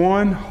of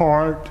one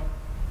heart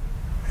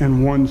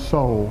and one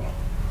soul.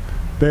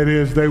 That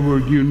is, they were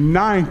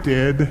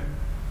united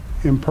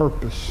in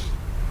purpose.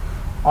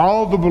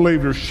 All the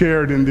believers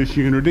shared in this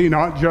unity,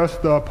 not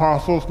just the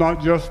apostles,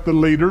 not just the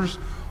leaders.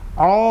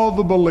 All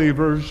the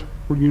believers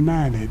were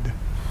united.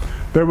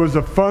 There was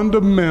a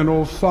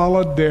fundamental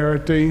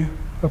solidarity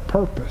of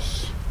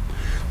purpose.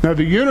 Now,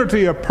 the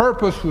unity of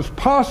purpose was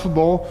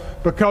possible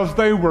because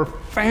they were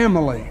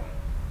family.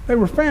 They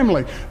were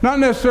family. Not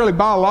necessarily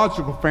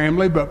biological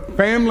family, but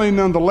family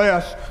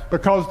nonetheless,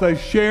 because they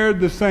shared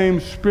the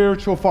same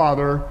spiritual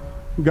Father,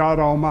 God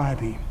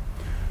Almighty.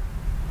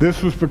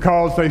 This was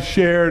because they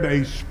shared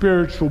a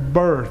spiritual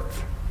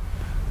birth.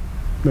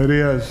 That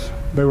is,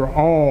 they were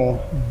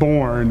all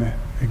born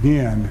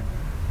again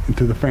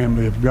into the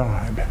family of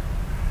God.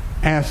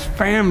 As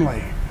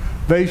family,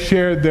 they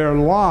shared their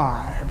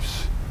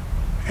lives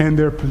and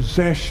their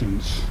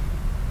possessions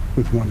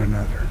with one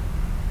another.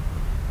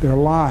 Their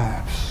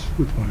lives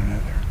with one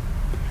another.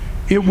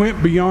 It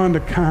went beyond a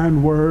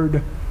kind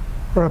word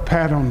or a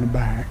pat on the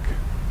back.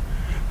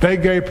 They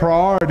gave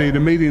priority to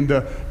meeting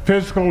the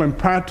physical and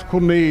practical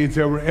needs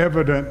that were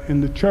evident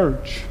in the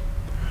church.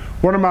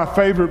 One of my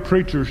favorite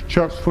preachers,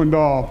 Chuck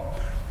Swindoll,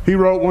 he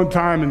wrote one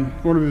time in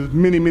one of his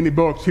many, many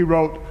books, he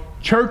wrote,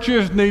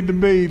 "Churches need to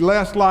be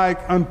less like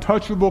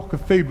untouchable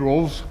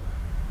cathedrals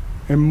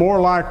and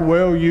more like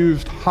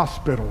well-used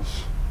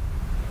hospitals.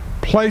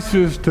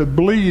 Places to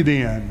bleed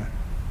in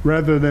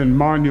rather than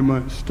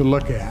monuments to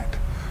look at.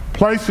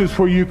 Places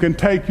where you can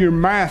take your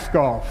mask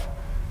off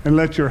and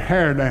let your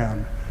hair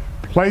down.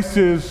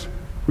 Places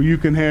where you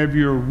can have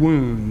your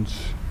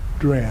wounds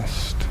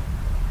dressed."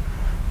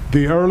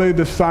 The early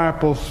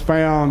disciples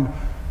found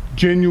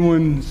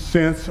genuine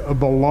sense of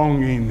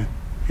belonging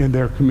in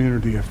their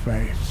community of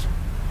faith.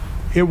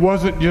 It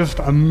wasn't just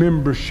a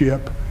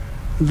membership.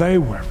 They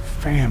were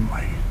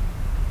family,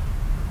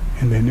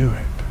 and they knew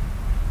it.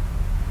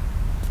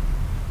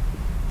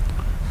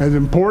 As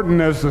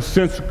important as the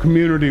sense of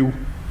community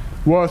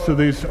was to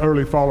these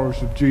early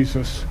followers of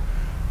Jesus,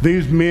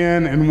 these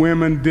men and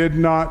women did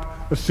not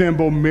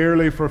assemble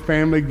merely for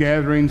family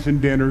gatherings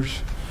and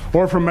dinners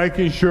or for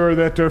making sure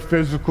that their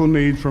physical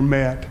needs were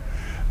met.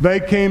 They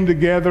came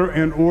together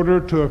in order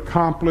to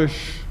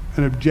accomplish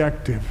an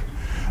objective.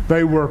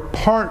 They were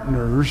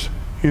partners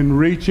in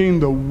reaching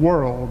the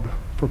world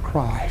for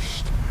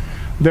Christ.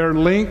 Their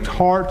linked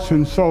hearts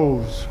and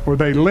souls, or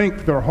they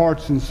linked their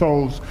hearts and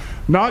souls,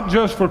 not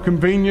just for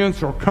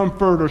convenience or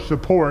comfort or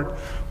support,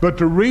 but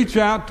to reach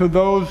out to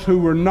those who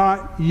were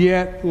not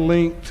yet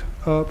linked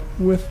up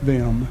with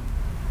them.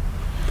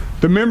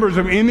 The members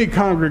of any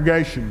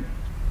congregation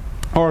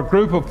are a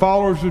group of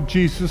followers of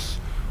Jesus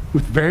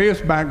with various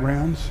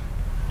backgrounds,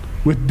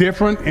 with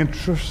different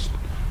interests,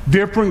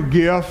 different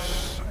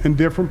gifts, and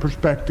different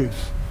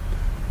perspectives.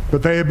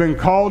 But they have been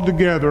called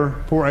together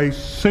for a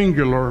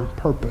singular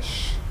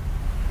purpose.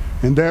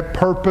 And that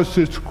purpose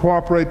is to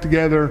cooperate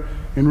together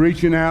in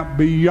reaching out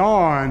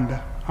beyond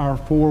our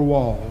four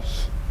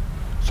walls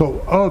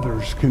so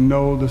others can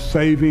know the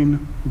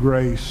saving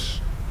grace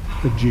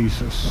of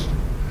Jesus.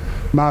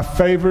 My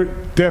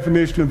favorite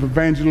definition of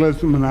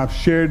evangelism, and I've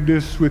shared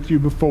this with you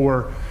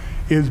before,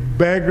 is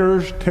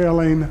beggars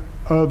telling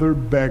other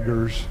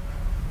beggars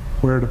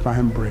where to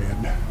find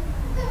bread.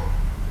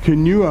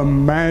 Can you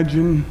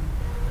imagine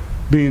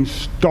being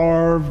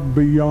starved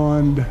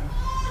beyond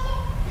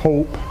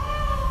hope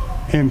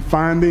and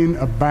finding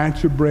a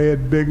batch of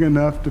bread big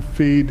enough to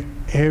feed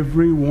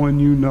everyone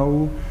you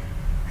know,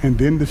 and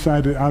then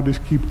decided I'll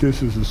just keep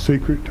this as a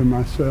secret to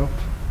myself?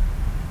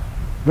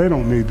 They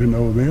don't need to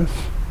know this.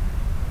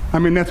 I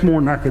mean, that's more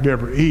than I could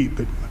ever eat,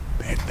 but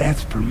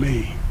that's for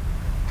me.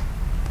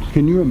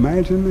 Can you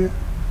imagine that?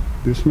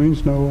 This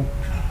means no.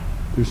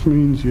 This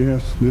means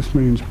yes. This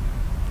means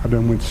I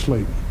done went to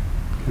sleep.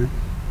 Okay?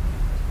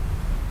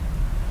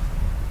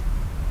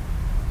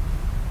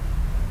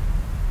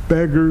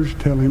 Beggars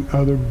telling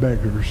other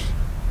beggars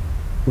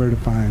where to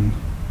find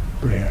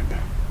bread.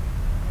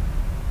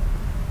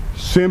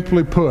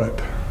 Simply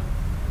put,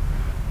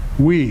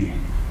 we,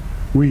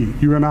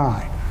 you and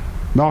I,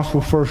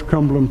 Knoxville First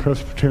Cumberland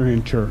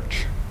Presbyterian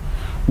Church,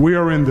 we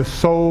are in the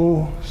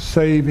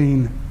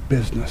soul-saving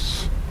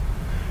business.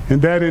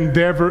 And that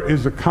endeavor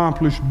is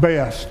accomplished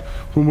best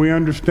when we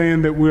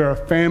understand that we are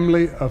a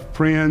family of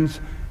friends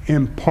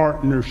in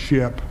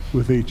partnership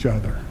with each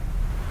other.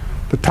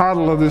 The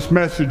title of this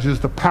message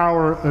is The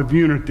Power of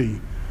Unity.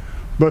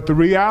 But the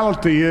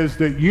reality is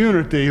that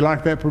unity,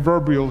 like that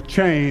proverbial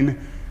chain,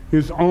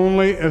 is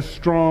only as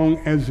strong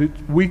as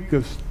its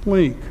weakest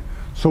link.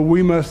 So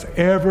we must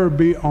ever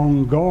be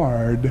on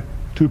guard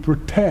to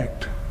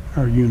protect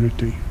our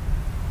unity.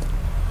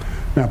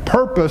 Now,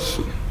 purpose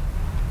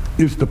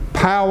is the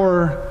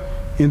power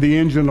in the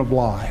engine of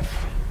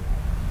life.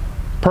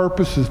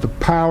 Purpose is the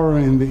power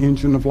in the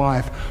engine of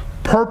life.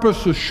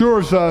 Purpose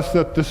assures us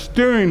that the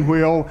steering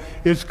wheel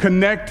is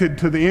connected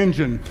to the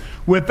engine.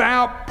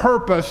 Without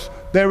purpose,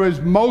 there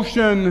is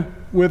motion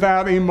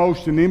without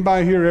emotion.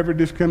 Anybody here ever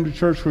just come to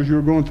church because you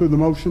were going through the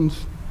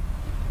motions?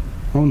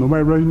 Oh,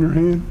 nobody raising your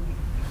hand?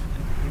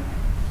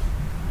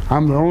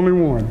 I'm the only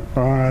one.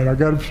 All right, I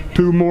got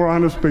two more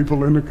honest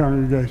people in the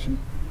congregation.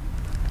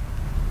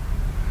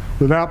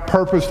 Without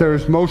purpose, there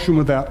is motion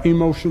without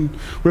emotion.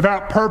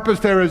 Without purpose,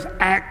 there is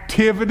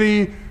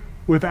activity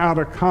without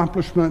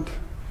accomplishment.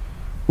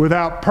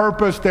 Without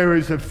purpose, there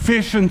is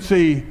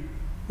efficiency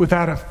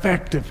without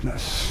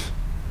effectiveness.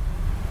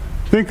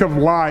 Think of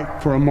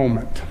light for a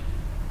moment.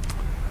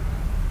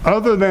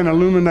 Other than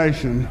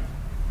illumination,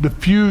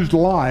 diffused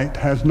light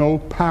has no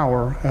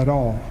power at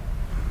all.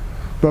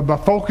 But by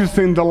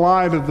focusing the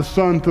light of the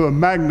sun through a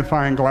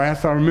magnifying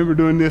glass, I remember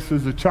doing this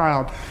as a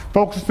child,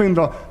 focusing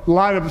the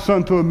light of the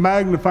sun through a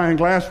magnifying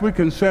glass, we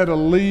can set a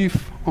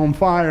leaf on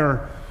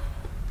fire.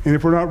 And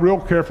if we're not real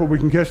careful, we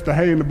can catch the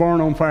hay in the barn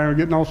on fire and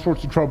get in all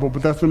sorts of trouble.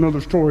 But that's another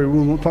story.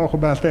 We won't talk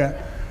about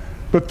that.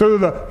 But through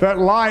that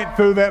light,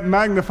 through that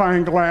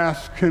magnifying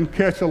glass, can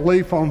catch a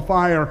leaf on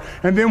fire.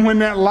 And then when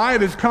that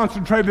light is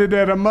concentrated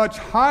at a much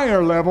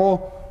higher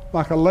level,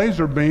 like a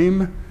laser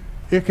beam,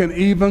 it can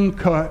even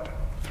cut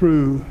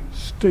through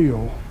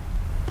steel.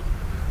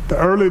 The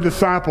early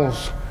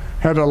disciples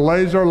had a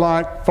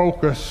laser-like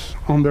focus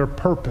on their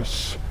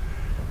purpose,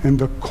 and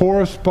the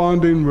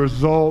corresponding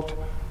result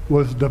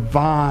was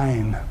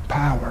divine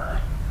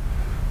power.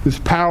 This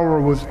power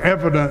was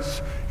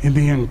evidence in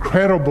the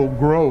incredible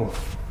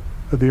growth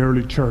of the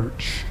early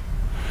church.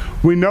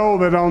 We know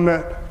that on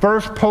that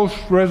first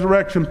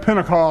post-resurrection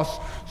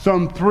Pentecost,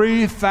 some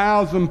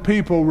 3,000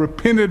 people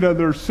repented of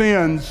their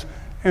sins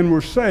and were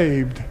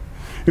saved.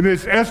 It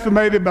is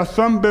estimated by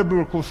some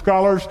biblical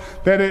scholars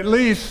that at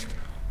least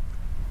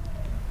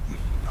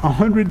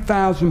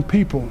 100,000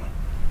 people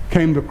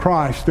came to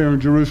Christ there in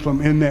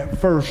Jerusalem in that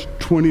first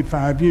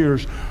 25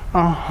 years.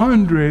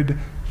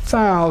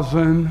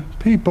 100,000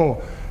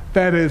 people.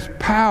 That is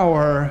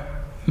power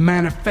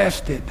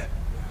manifested.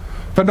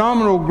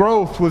 Phenomenal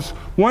growth was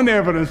one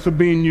evidence of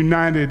being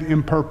united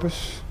in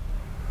purpose.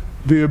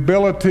 The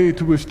ability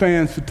to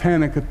withstand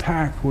satanic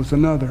attack was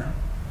another.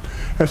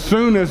 As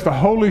soon as the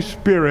Holy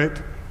Spirit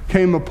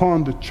came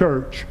upon the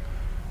church,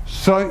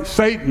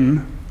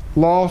 Satan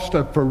launched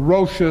a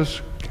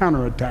ferocious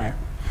counterattack.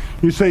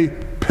 You see,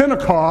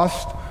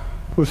 Pentecost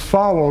was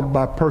followed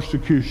by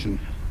persecution.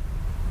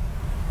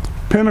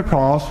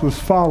 Pentecost was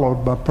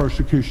followed by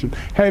persecution.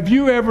 Have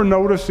you ever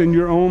noticed in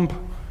your own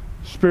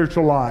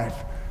spiritual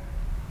life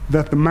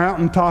that the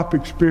mountaintop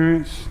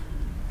experience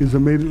is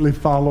immediately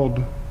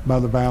followed by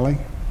the valley?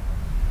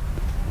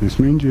 This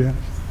means yes.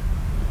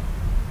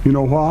 You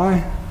know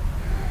why?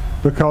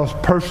 Because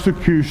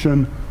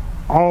persecution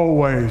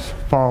always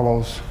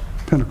follows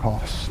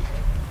Pentecost.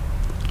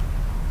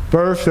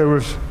 First, there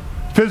was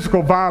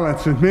physical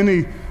violence, and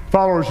many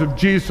followers of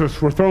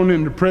Jesus were thrown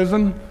into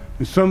prison,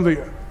 and some of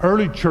the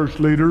early church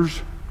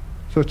leaders,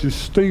 such as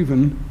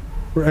Stephen,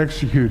 were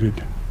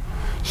executed.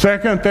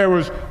 Second, there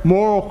was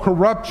moral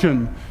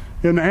corruption.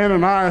 In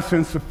Ananias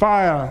and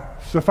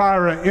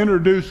Sapphira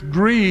introduced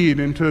greed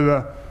into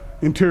the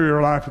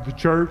interior life of the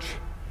church.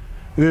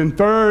 And then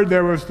third,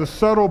 there was the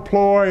subtle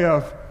ploy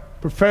of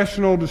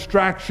professional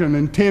distraction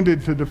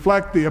intended to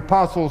deflect the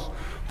apostles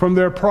from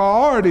their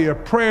priority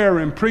of prayer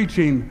and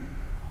preaching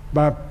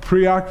by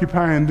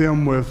preoccupying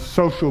them with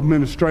social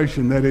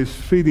administration, that is,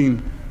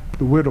 feeding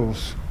the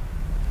widows.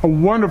 A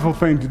wonderful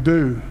thing to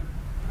do,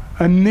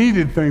 a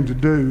needed thing to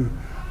do,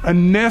 a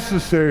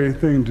necessary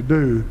thing to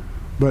do,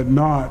 but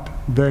not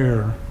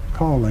their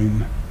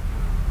calling.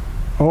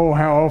 Oh,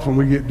 how often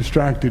we get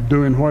distracted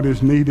doing what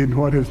is needed,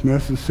 what is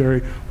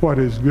necessary, what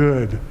is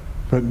good,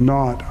 but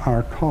not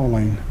our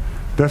calling.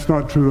 That's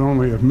not true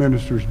only of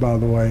ministers, by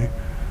the way.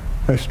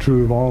 That's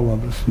true of all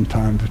of us from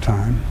time to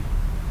time.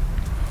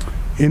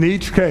 In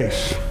each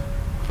case,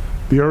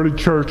 the early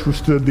church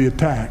withstood the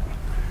attack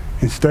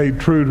and stayed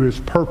true to its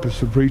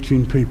purpose of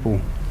reaching people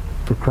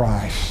for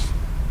Christ.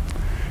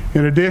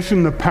 In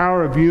addition, the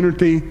power of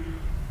unity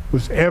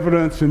was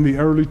evidence in the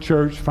early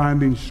church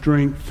finding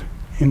strength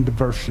in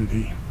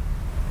diversity.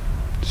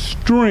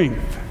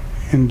 Strength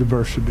in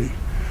diversity.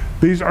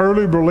 These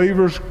early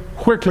believers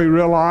quickly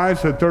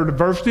realized that their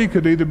diversity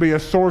could either be a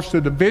source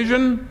of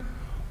division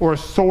or a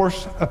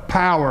source of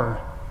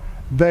power.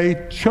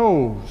 They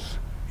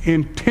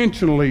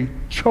intentionally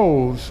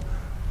chose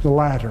the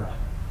latter.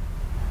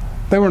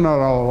 They were not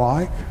all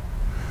alike.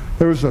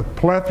 There was a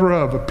plethora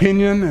of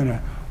opinion and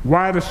a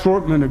wide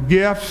assortment of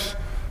gifts,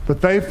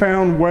 but they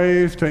found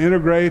ways to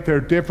integrate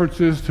their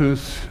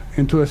differences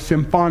into a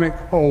symphonic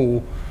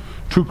whole,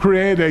 to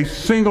create a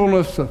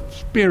singleness of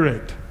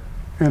spirit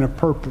and a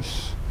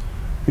purpose.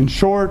 In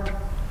short,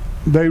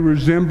 they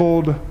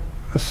resembled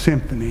a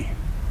symphony.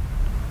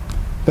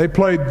 They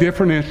played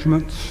different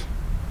instruments,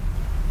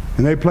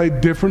 and they played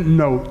different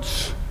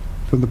notes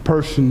for the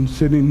person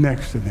sitting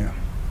next to them.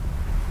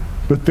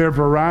 But their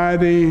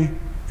variety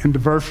and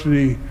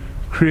diversity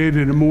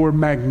created a more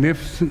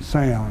magnificent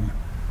sound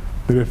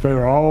than if they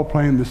were all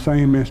playing the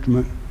same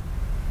instrument,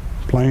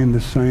 playing the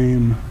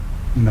same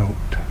note.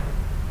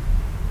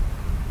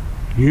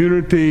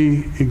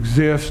 Unity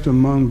exists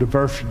among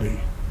diversity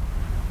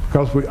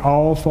because we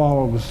all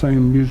follow the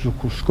same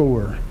musical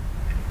score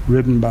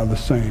written by the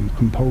same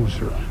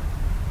composer.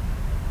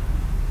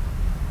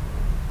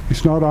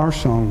 It's not our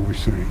song we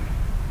sing.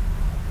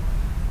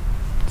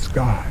 It's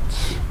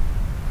God's.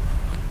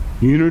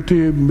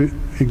 Unity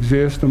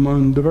exists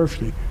among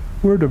diversity.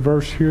 We're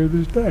diverse here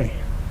this day.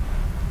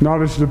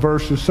 Not as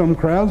diverse as some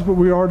crowds, but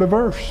we are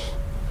diverse.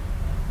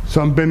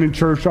 Some been in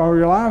church all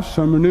your life,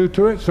 some are new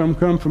to it, some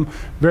come from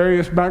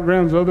various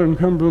backgrounds other than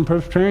Cumberland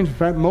Presbyterians. In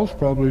fact, most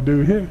probably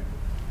do here.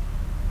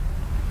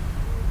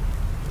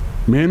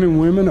 Men and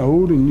women,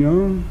 old and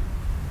young,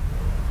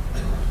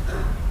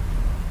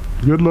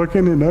 good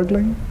looking and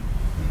ugly.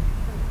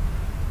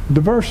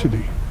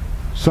 Diversity.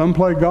 Some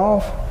play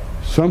golf,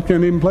 some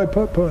can't even play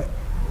putt-putt.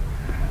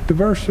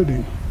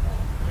 Diversity.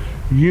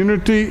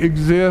 Unity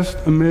exists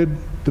amid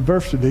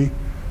diversity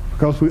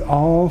because we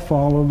all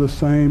follow the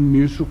same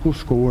musical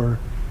score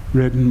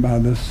written by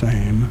the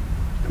same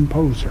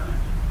composer.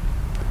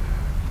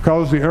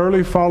 Because the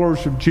early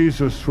followers of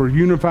Jesus were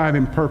unified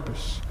in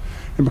purpose,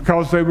 and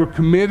because they were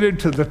committed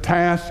to the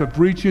task of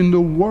reaching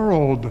the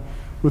world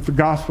with the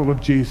gospel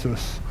of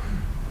Jesus,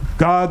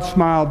 God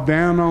smiled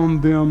down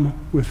on them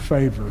with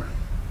favor.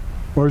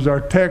 Or as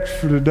our text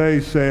for today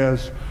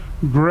says,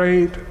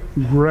 great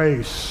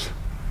grace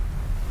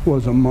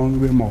was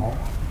among them all.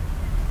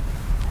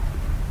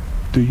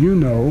 Do you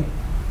know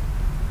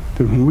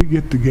that when we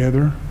get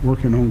together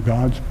working on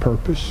God's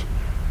purpose,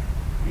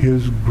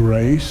 His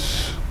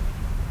grace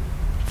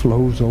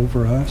flows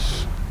over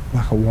us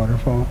like a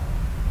waterfall?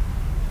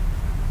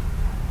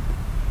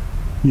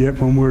 Yet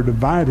when we're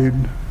divided,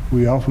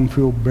 we often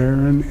feel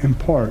barren and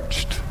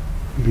parched.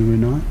 Do we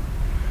not?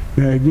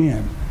 Now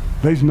again,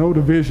 there's no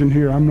division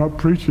here. I'm not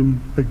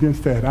preaching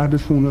against that. I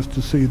just want us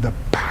to see the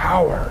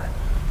power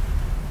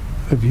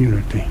of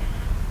unity.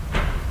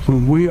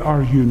 When we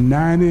are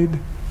united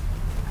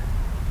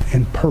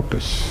in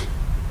purpose,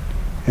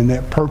 and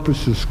that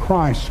purpose is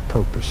Christ's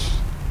purpose,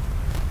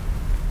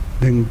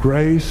 then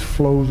grace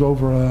flows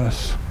over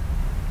us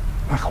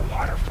like a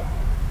waterfall.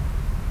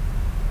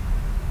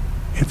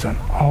 It's an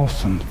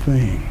awesome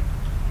thing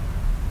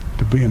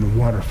to be in the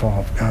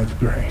waterfall of God's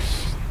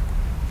grace.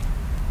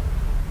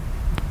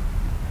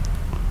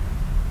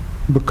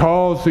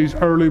 Because these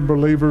early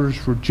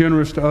believers were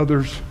generous to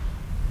others,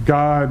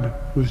 God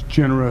was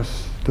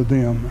generous to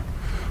them.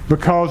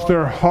 Because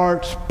their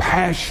heart's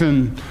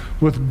passion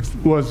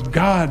was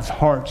God's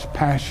heart's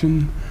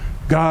passion,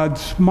 God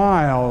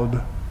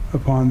smiled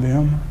upon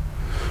them.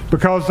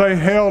 Because they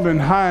held in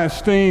high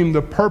esteem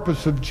the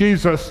purpose of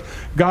Jesus,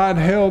 God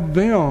held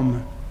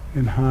them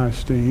in high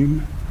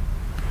esteem.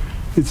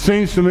 It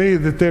seems to me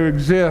that there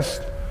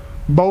exists,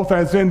 both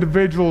as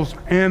individuals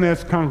and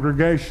as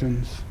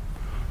congregations,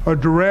 a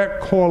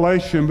direct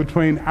correlation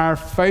between our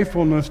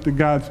faithfulness to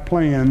God's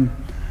plan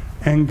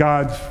and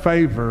God's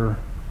favor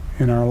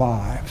in our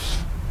lives.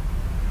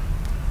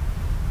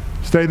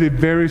 Stated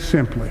very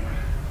simply,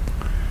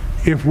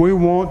 if we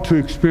want to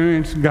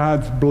experience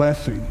God's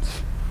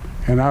blessings,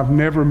 and I've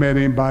never met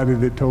anybody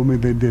that told me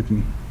they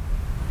didn't,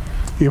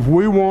 if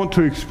we want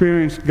to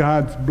experience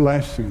God's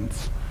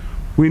blessings,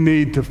 we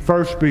need to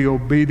first be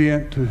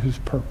obedient to his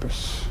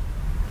purpose.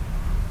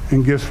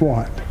 And guess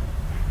what?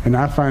 And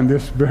I find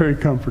this very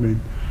comforting.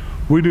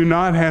 We do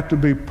not have to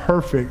be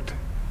perfect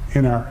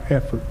in our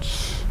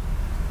efforts,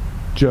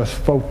 just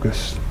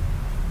focus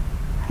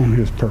on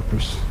his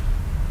purpose.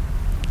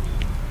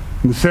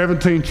 In the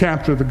 17th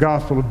chapter of the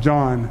Gospel of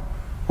John,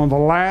 on the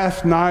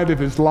last night of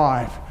his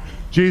life,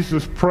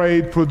 Jesus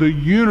prayed for the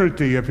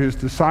unity of his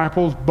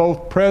disciples,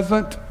 both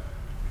present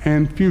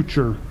and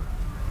future,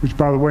 which,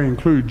 by the way,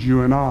 includes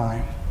you and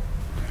I,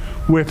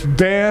 with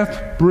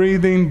death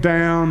breathing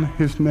down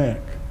his neck.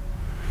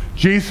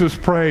 Jesus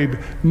prayed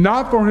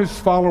not for his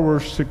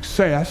followers'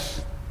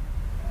 success,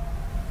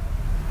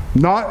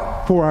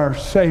 not for our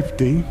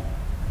safety,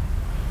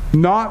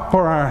 not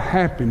for our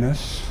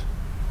happiness.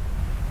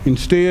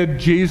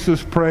 Instead,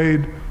 Jesus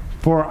prayed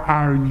for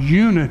our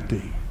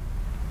unity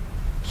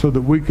so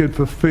that we could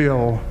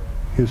fulfill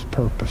his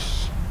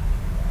purpose.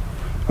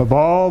 Of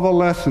all the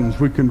lessons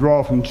we can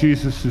draw from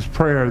Jesus'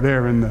 prayer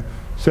there in the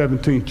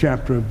 17th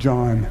chapter of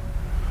John,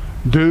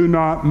 do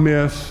not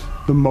miss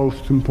the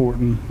most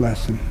important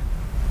lesson.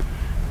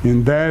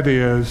 And that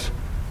is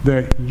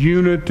that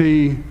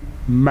unity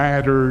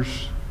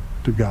matters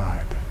to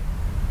God.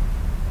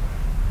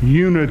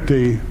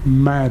 Unity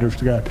matters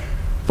to God.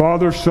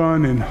 Father,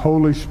 Son, and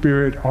Holy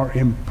Spirit are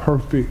in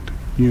perfect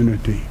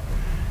unity.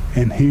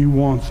 And he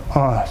wants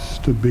us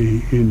to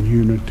be in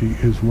unity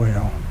as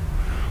well.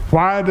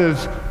 Why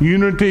does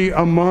unity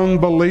among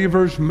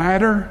believers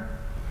matter?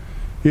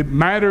 It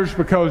matters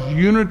because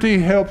unity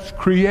helps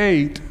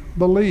create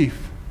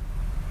belief.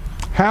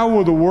 How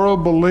will the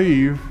world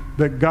believe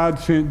that God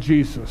sent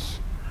Jesus?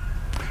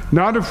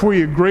 Not if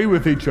we agree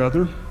with each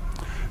other,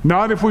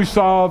 not if we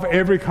solve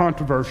every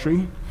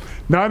controversy,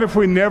 not if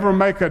we never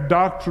make a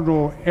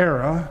doctrinal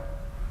error,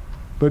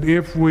 but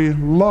if we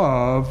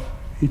love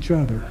each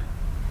other.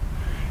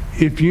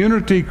 If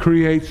unity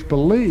creates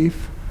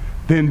belief,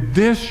 then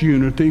this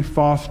unity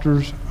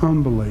fosters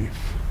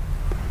unbelief.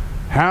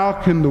 How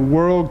can the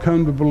world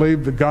come to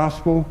believe the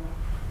gospel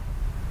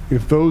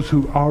if those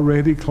who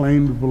already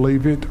claim to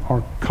believe it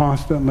are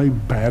constantly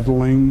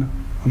battling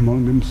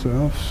among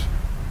themselves?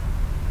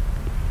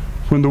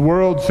 When the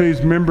world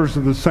sees members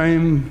of the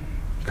same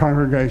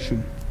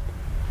congregation,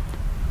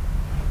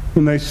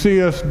 when they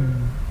see us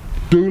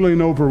dueling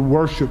over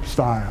worship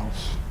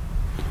styles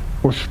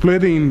or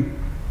splitting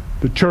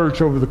the church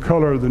over the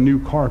color of the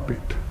new carpet,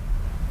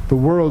 the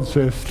world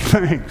says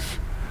thanks,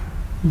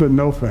 but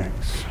no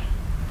thanks.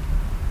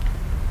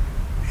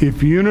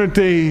 If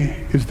unity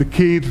is the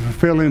key to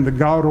fulfilling the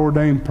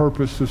God-ordained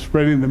purpose of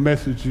spreading the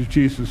message of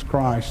Jesus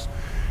Christ,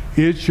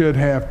 it should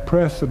have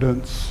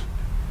precedence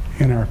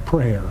in our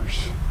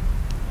prayers.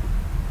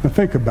 Now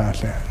think about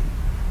that.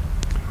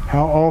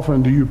 How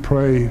often do you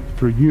pray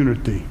for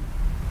unity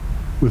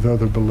with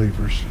other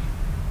believers?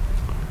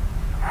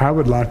 I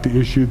would like to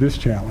issue this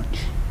challenge,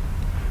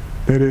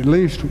 that at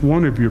least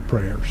one of your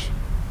prayers,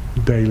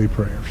 daily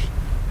prayers.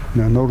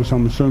 Now notice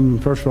I'm assuming,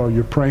 first of all,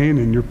 you're praying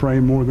and you're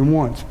praying more than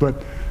once, but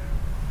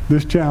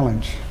this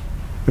challenge,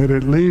 that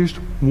at least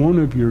one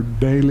of your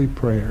daily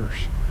prayers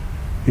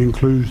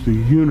includes the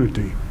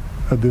unity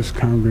of this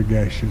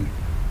congregation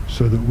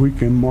so that we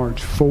can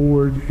march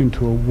forward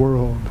into a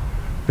world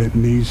that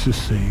needs to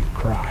see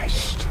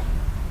Christ.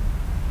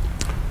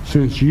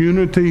 Since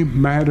unity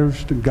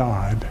matters to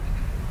God,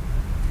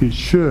 it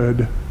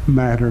should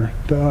matter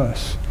to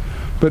us.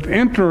 But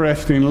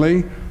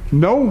interestingly,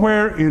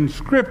 nowhere in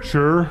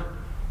Scripture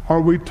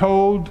are we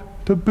told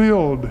to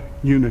build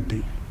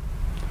unity.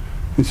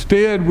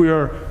 Instead, we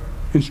are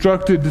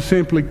instructed to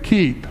simply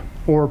keep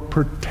or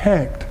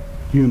protect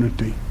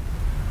unity.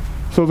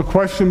 So the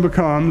question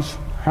becomes,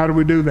 how do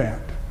we do that?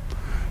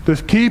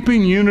 Does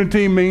keeping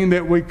unity mean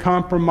that we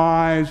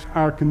compromise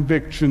our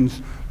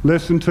convictions?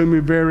 Listen to me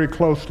very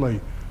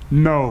closely.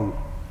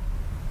 No.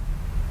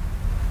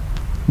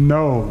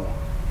 No.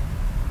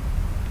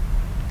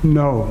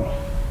 No.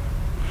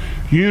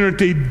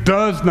 Unity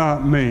does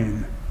not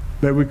mean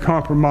that we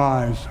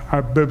compromise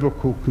our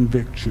biblical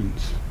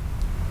convictions.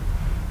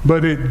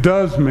 But it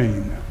does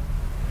mean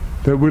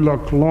that we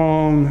look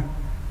long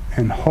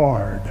and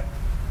hard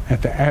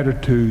at the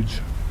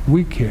attitudes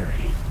we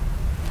carry.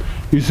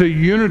 You see,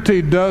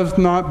 unity does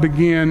not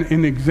begin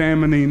in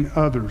examining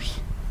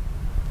others,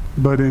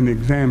 but in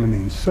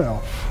examining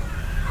self.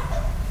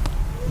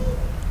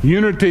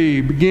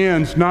 Unity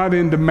begins not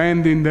in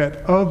demanding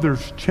that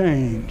others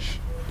change,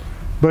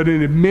 but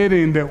in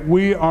admitting that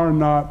we are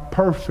not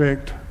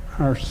perfect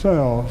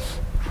ourselves.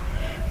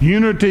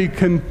 Unity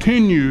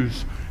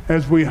continues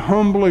as we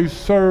humbly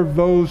serve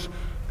those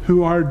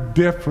who are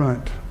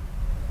different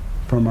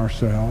from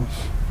ourselves.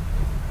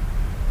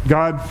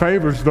 God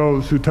favors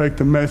those who take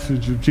the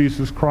message of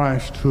Jesus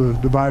Christ to a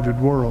divided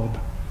world.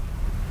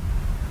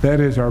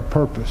 That is our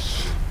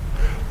purpose.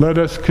 Let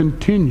us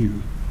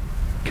continue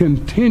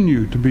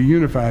to be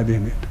unified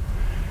in it,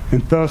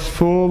 and thus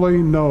fully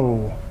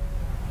know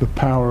the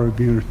power of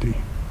unity.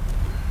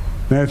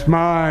 That's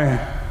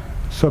my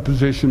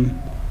supposition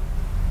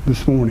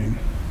this morning.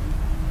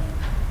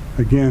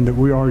 again, that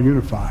we are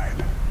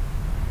unified.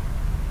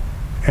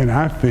 And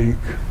I think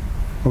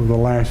over the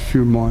last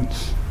few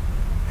months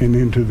and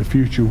into the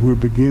future, we're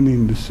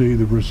beginning to see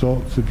the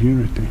results of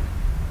unity.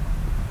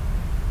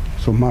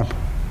 So my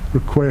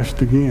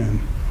request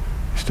again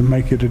is to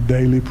make it a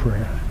daily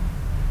prayer.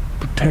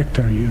 Protect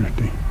our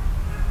unity.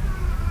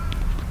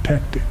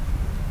 Protect it.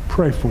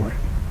 Pray for it.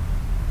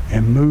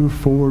 And move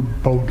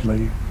forward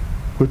boldly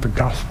with the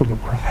gospel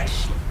of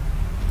Christ.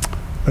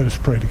 Let us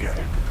pray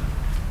together.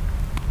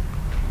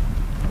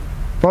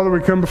 Father,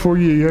 we come before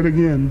you yet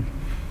again.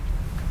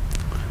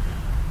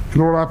 And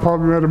Lord, I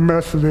probably made a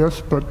mess of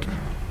this, but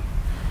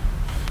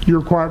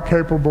you're quite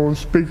capable of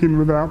speaking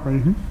without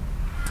me.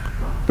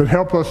 But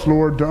help us,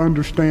 Lord, to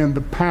understand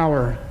the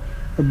power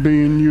of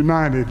being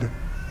united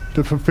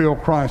to fulfill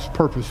Christ's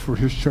purpose for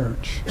his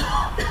church,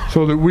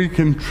 so that we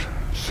can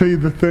see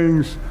the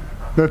things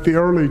that the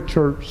early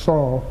church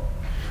saw,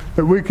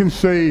 that we can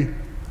see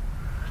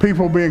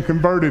people being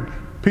converted,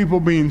 people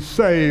being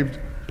saved,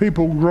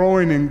 people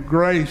growing in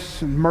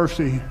grace and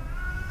mercy,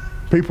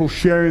 people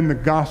sharing the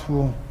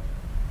gospel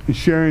and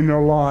sharing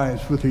their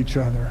lives with each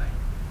other.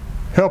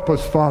 Help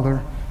us,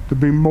 Father, to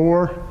be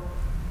more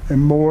and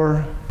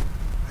more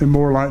and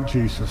more like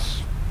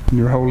Jesus. In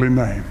your holy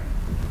name,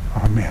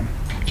 amen.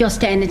 If you'll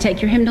stand and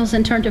take your hymnals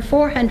and turn to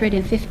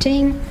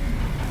 415.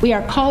 We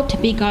are called to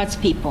be God's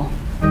people.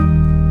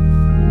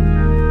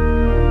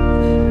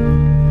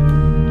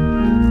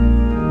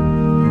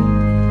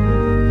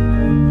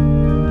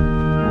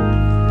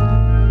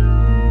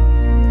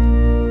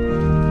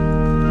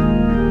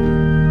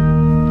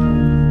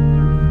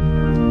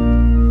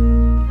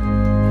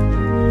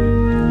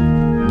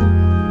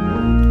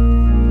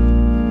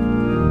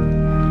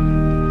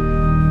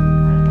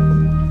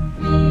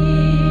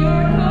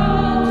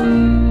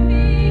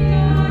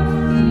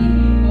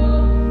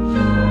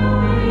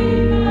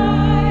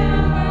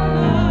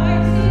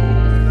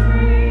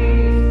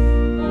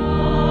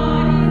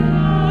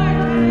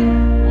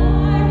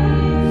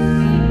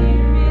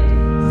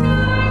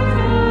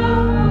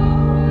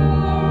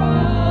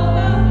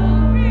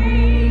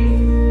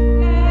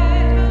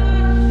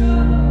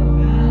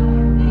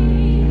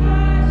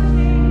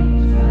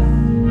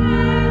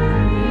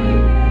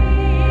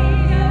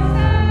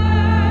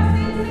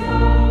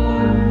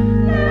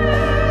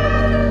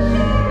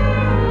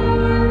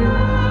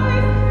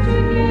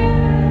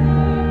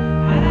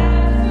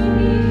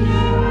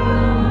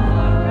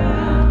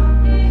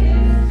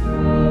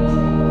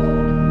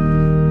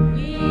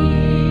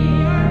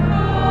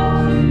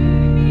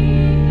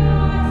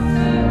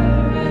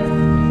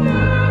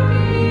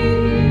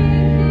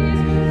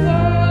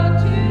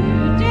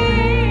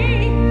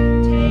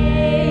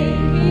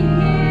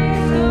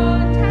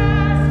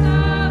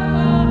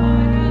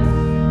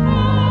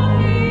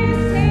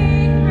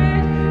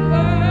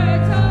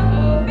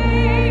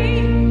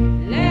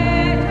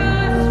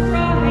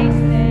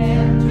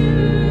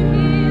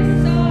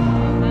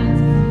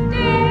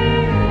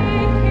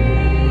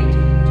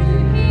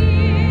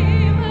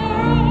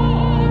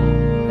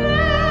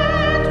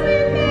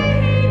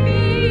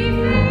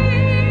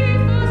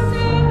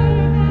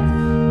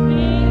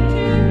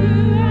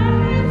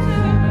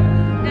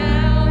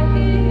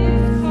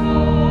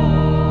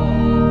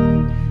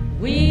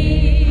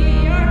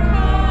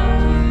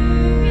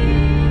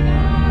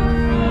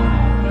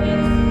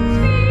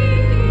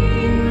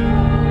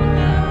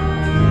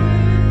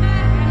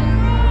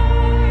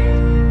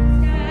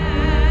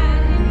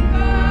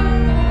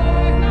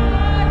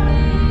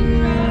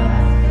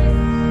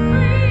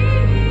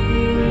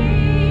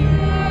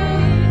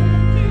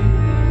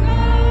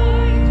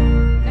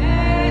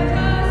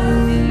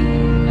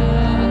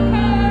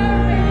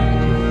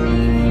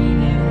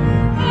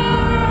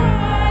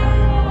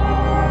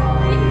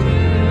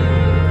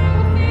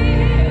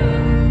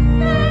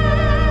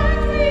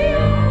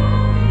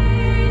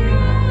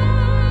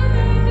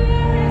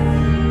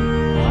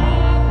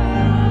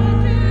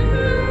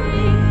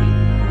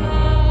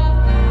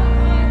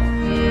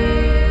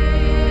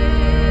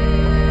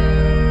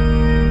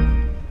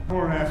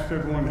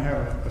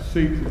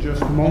 Seat for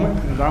just a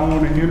moment, as I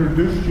want to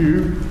introduce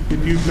you,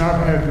 if you've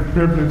not had the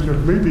privilege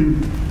of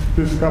meeting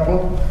this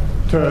couple,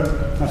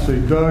 to, I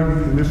see Doug,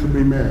 and this will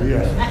be Mary,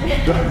 yes.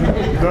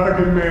 Doug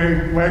and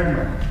Mary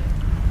Wegman.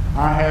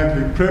 I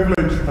had the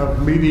privilege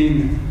of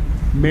meeting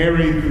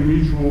Mary and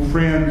mutual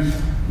friends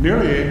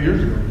nearly 8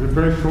 years ago,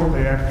 very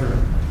shortly after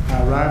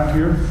I arrived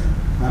here.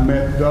 I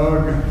met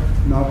Doug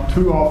not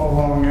too awful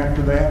long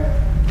after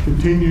that,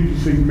 continued to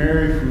see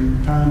Mary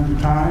from time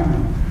to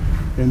time,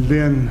 and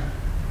then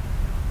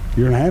a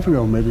year and a half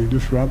ago, maybe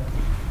just right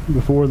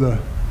before the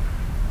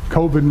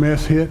COVID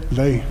mess hit,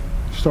 they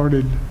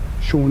started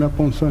showing up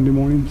on Sunday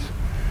mornings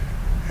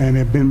and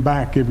have been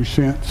back ever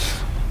since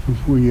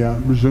we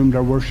resumed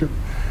our worship.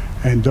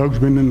 And Doug's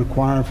been in the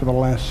choir for the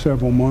last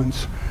several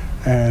months,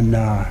 and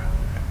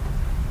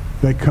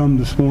they come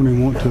this morning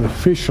and want to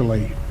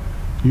officially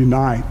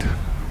unite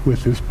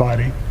with this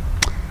body.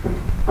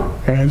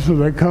 And so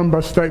they come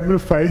by statement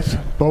of faith,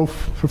 both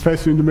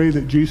professing to me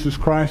that Jesus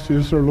Christ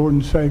is their Lord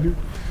and Savior,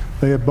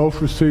 They have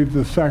both received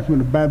the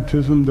sacrament of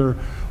baptism. Their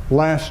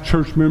last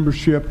church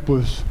membership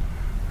was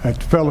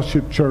at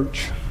Fellowship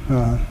Church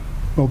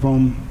over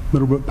on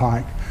Middlebrook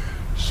Pike.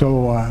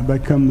 So they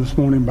come this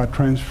morning by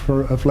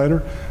transfer of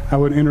letter. I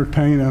would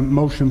entertain a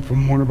motion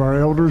from one of our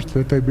elders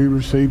that they be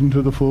received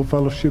into the full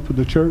fellowship of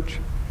the church.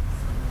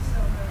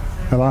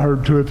 And I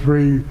heard 2 or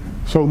 3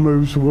 so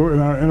moves,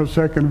 and a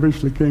second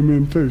eventually came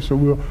in too. So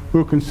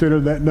we'll consider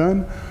that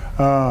done.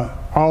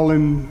 All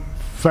in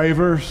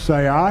favor,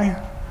 say aye.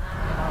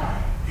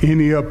 Aye.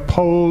 Any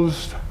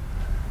opposed?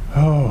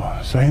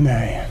 Oh, say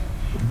nay.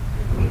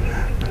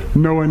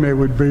 Knowing there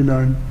would be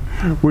none.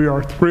 We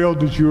are thrilled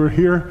that you are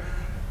here.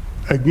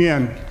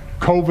 Again,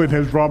 COVID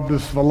has robbed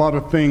us of a lot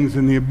of things,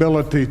 and the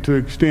ability to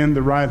extend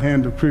the right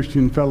hand of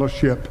Christian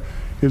fellowship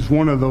is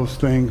one of those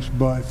things.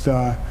 But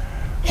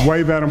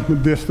wave at them from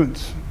a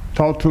distance.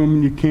 Talk to them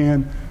when you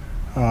can.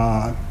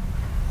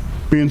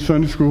 Be in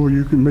Sunday school,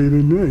 you can meet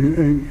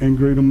and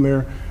greet them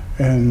there.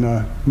 And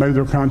maybe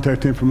their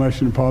contact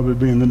information will probably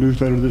be in the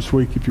newsletter this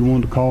week if you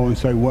want to call and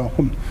say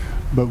welcome.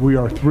 But we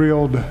are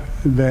thrilled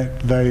that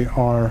they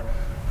are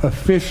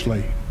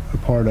officially a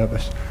part of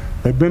us.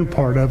 They've been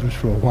part of us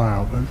for a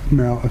while, but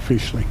now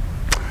officially.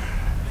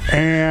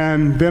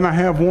 And then I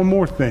have one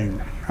more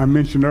thing. I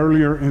mentioned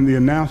earlier in the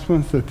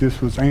announcements that this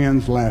was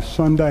Ann's last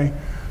Sunday,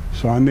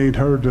 so I need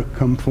her to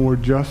come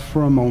forward just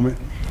for a moment.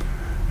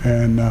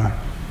 And the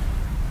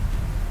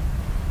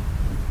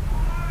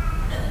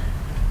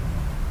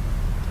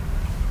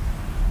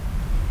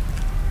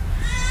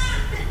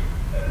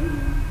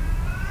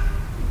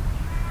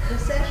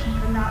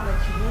session could not let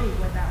you leave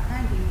without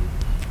thanking you.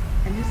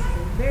 And this is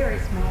a very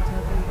small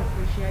token of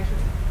appreciation,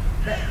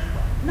 but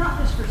not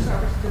just for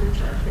service to the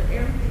church, but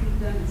everything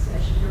you've done in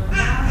session. Your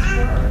wise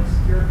words,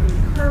 your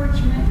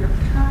encouragement, your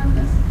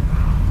kindness.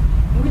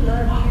 We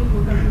love you.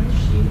 We're going to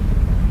miss you.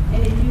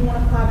 And if you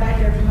want to fly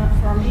back every month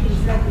for our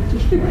meetings, that would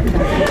just be great.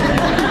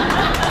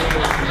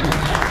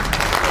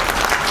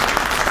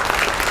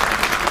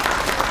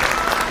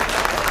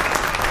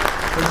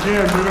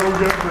 again, we don't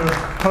get to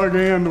hug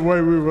Ann the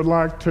way we would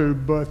like to,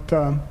 but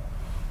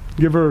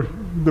give her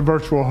the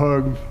virtual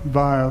hug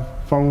via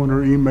phone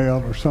or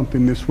email or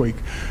something this week.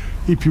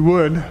 If you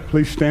would,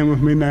 please stand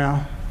with me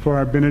now for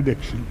our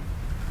benediction.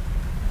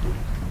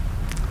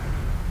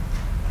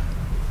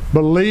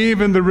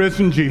 Believe in the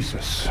risen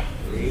Jesus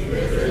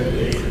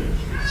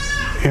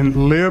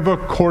and live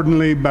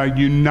accordingly by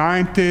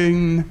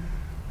uniting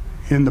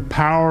in the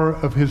power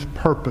of his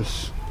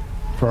purpose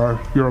for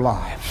your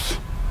lives.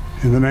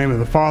 In the name of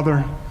the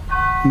Father,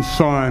 and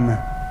Son,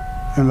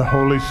 and the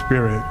Holy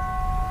Spirit.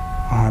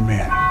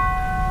 Amen.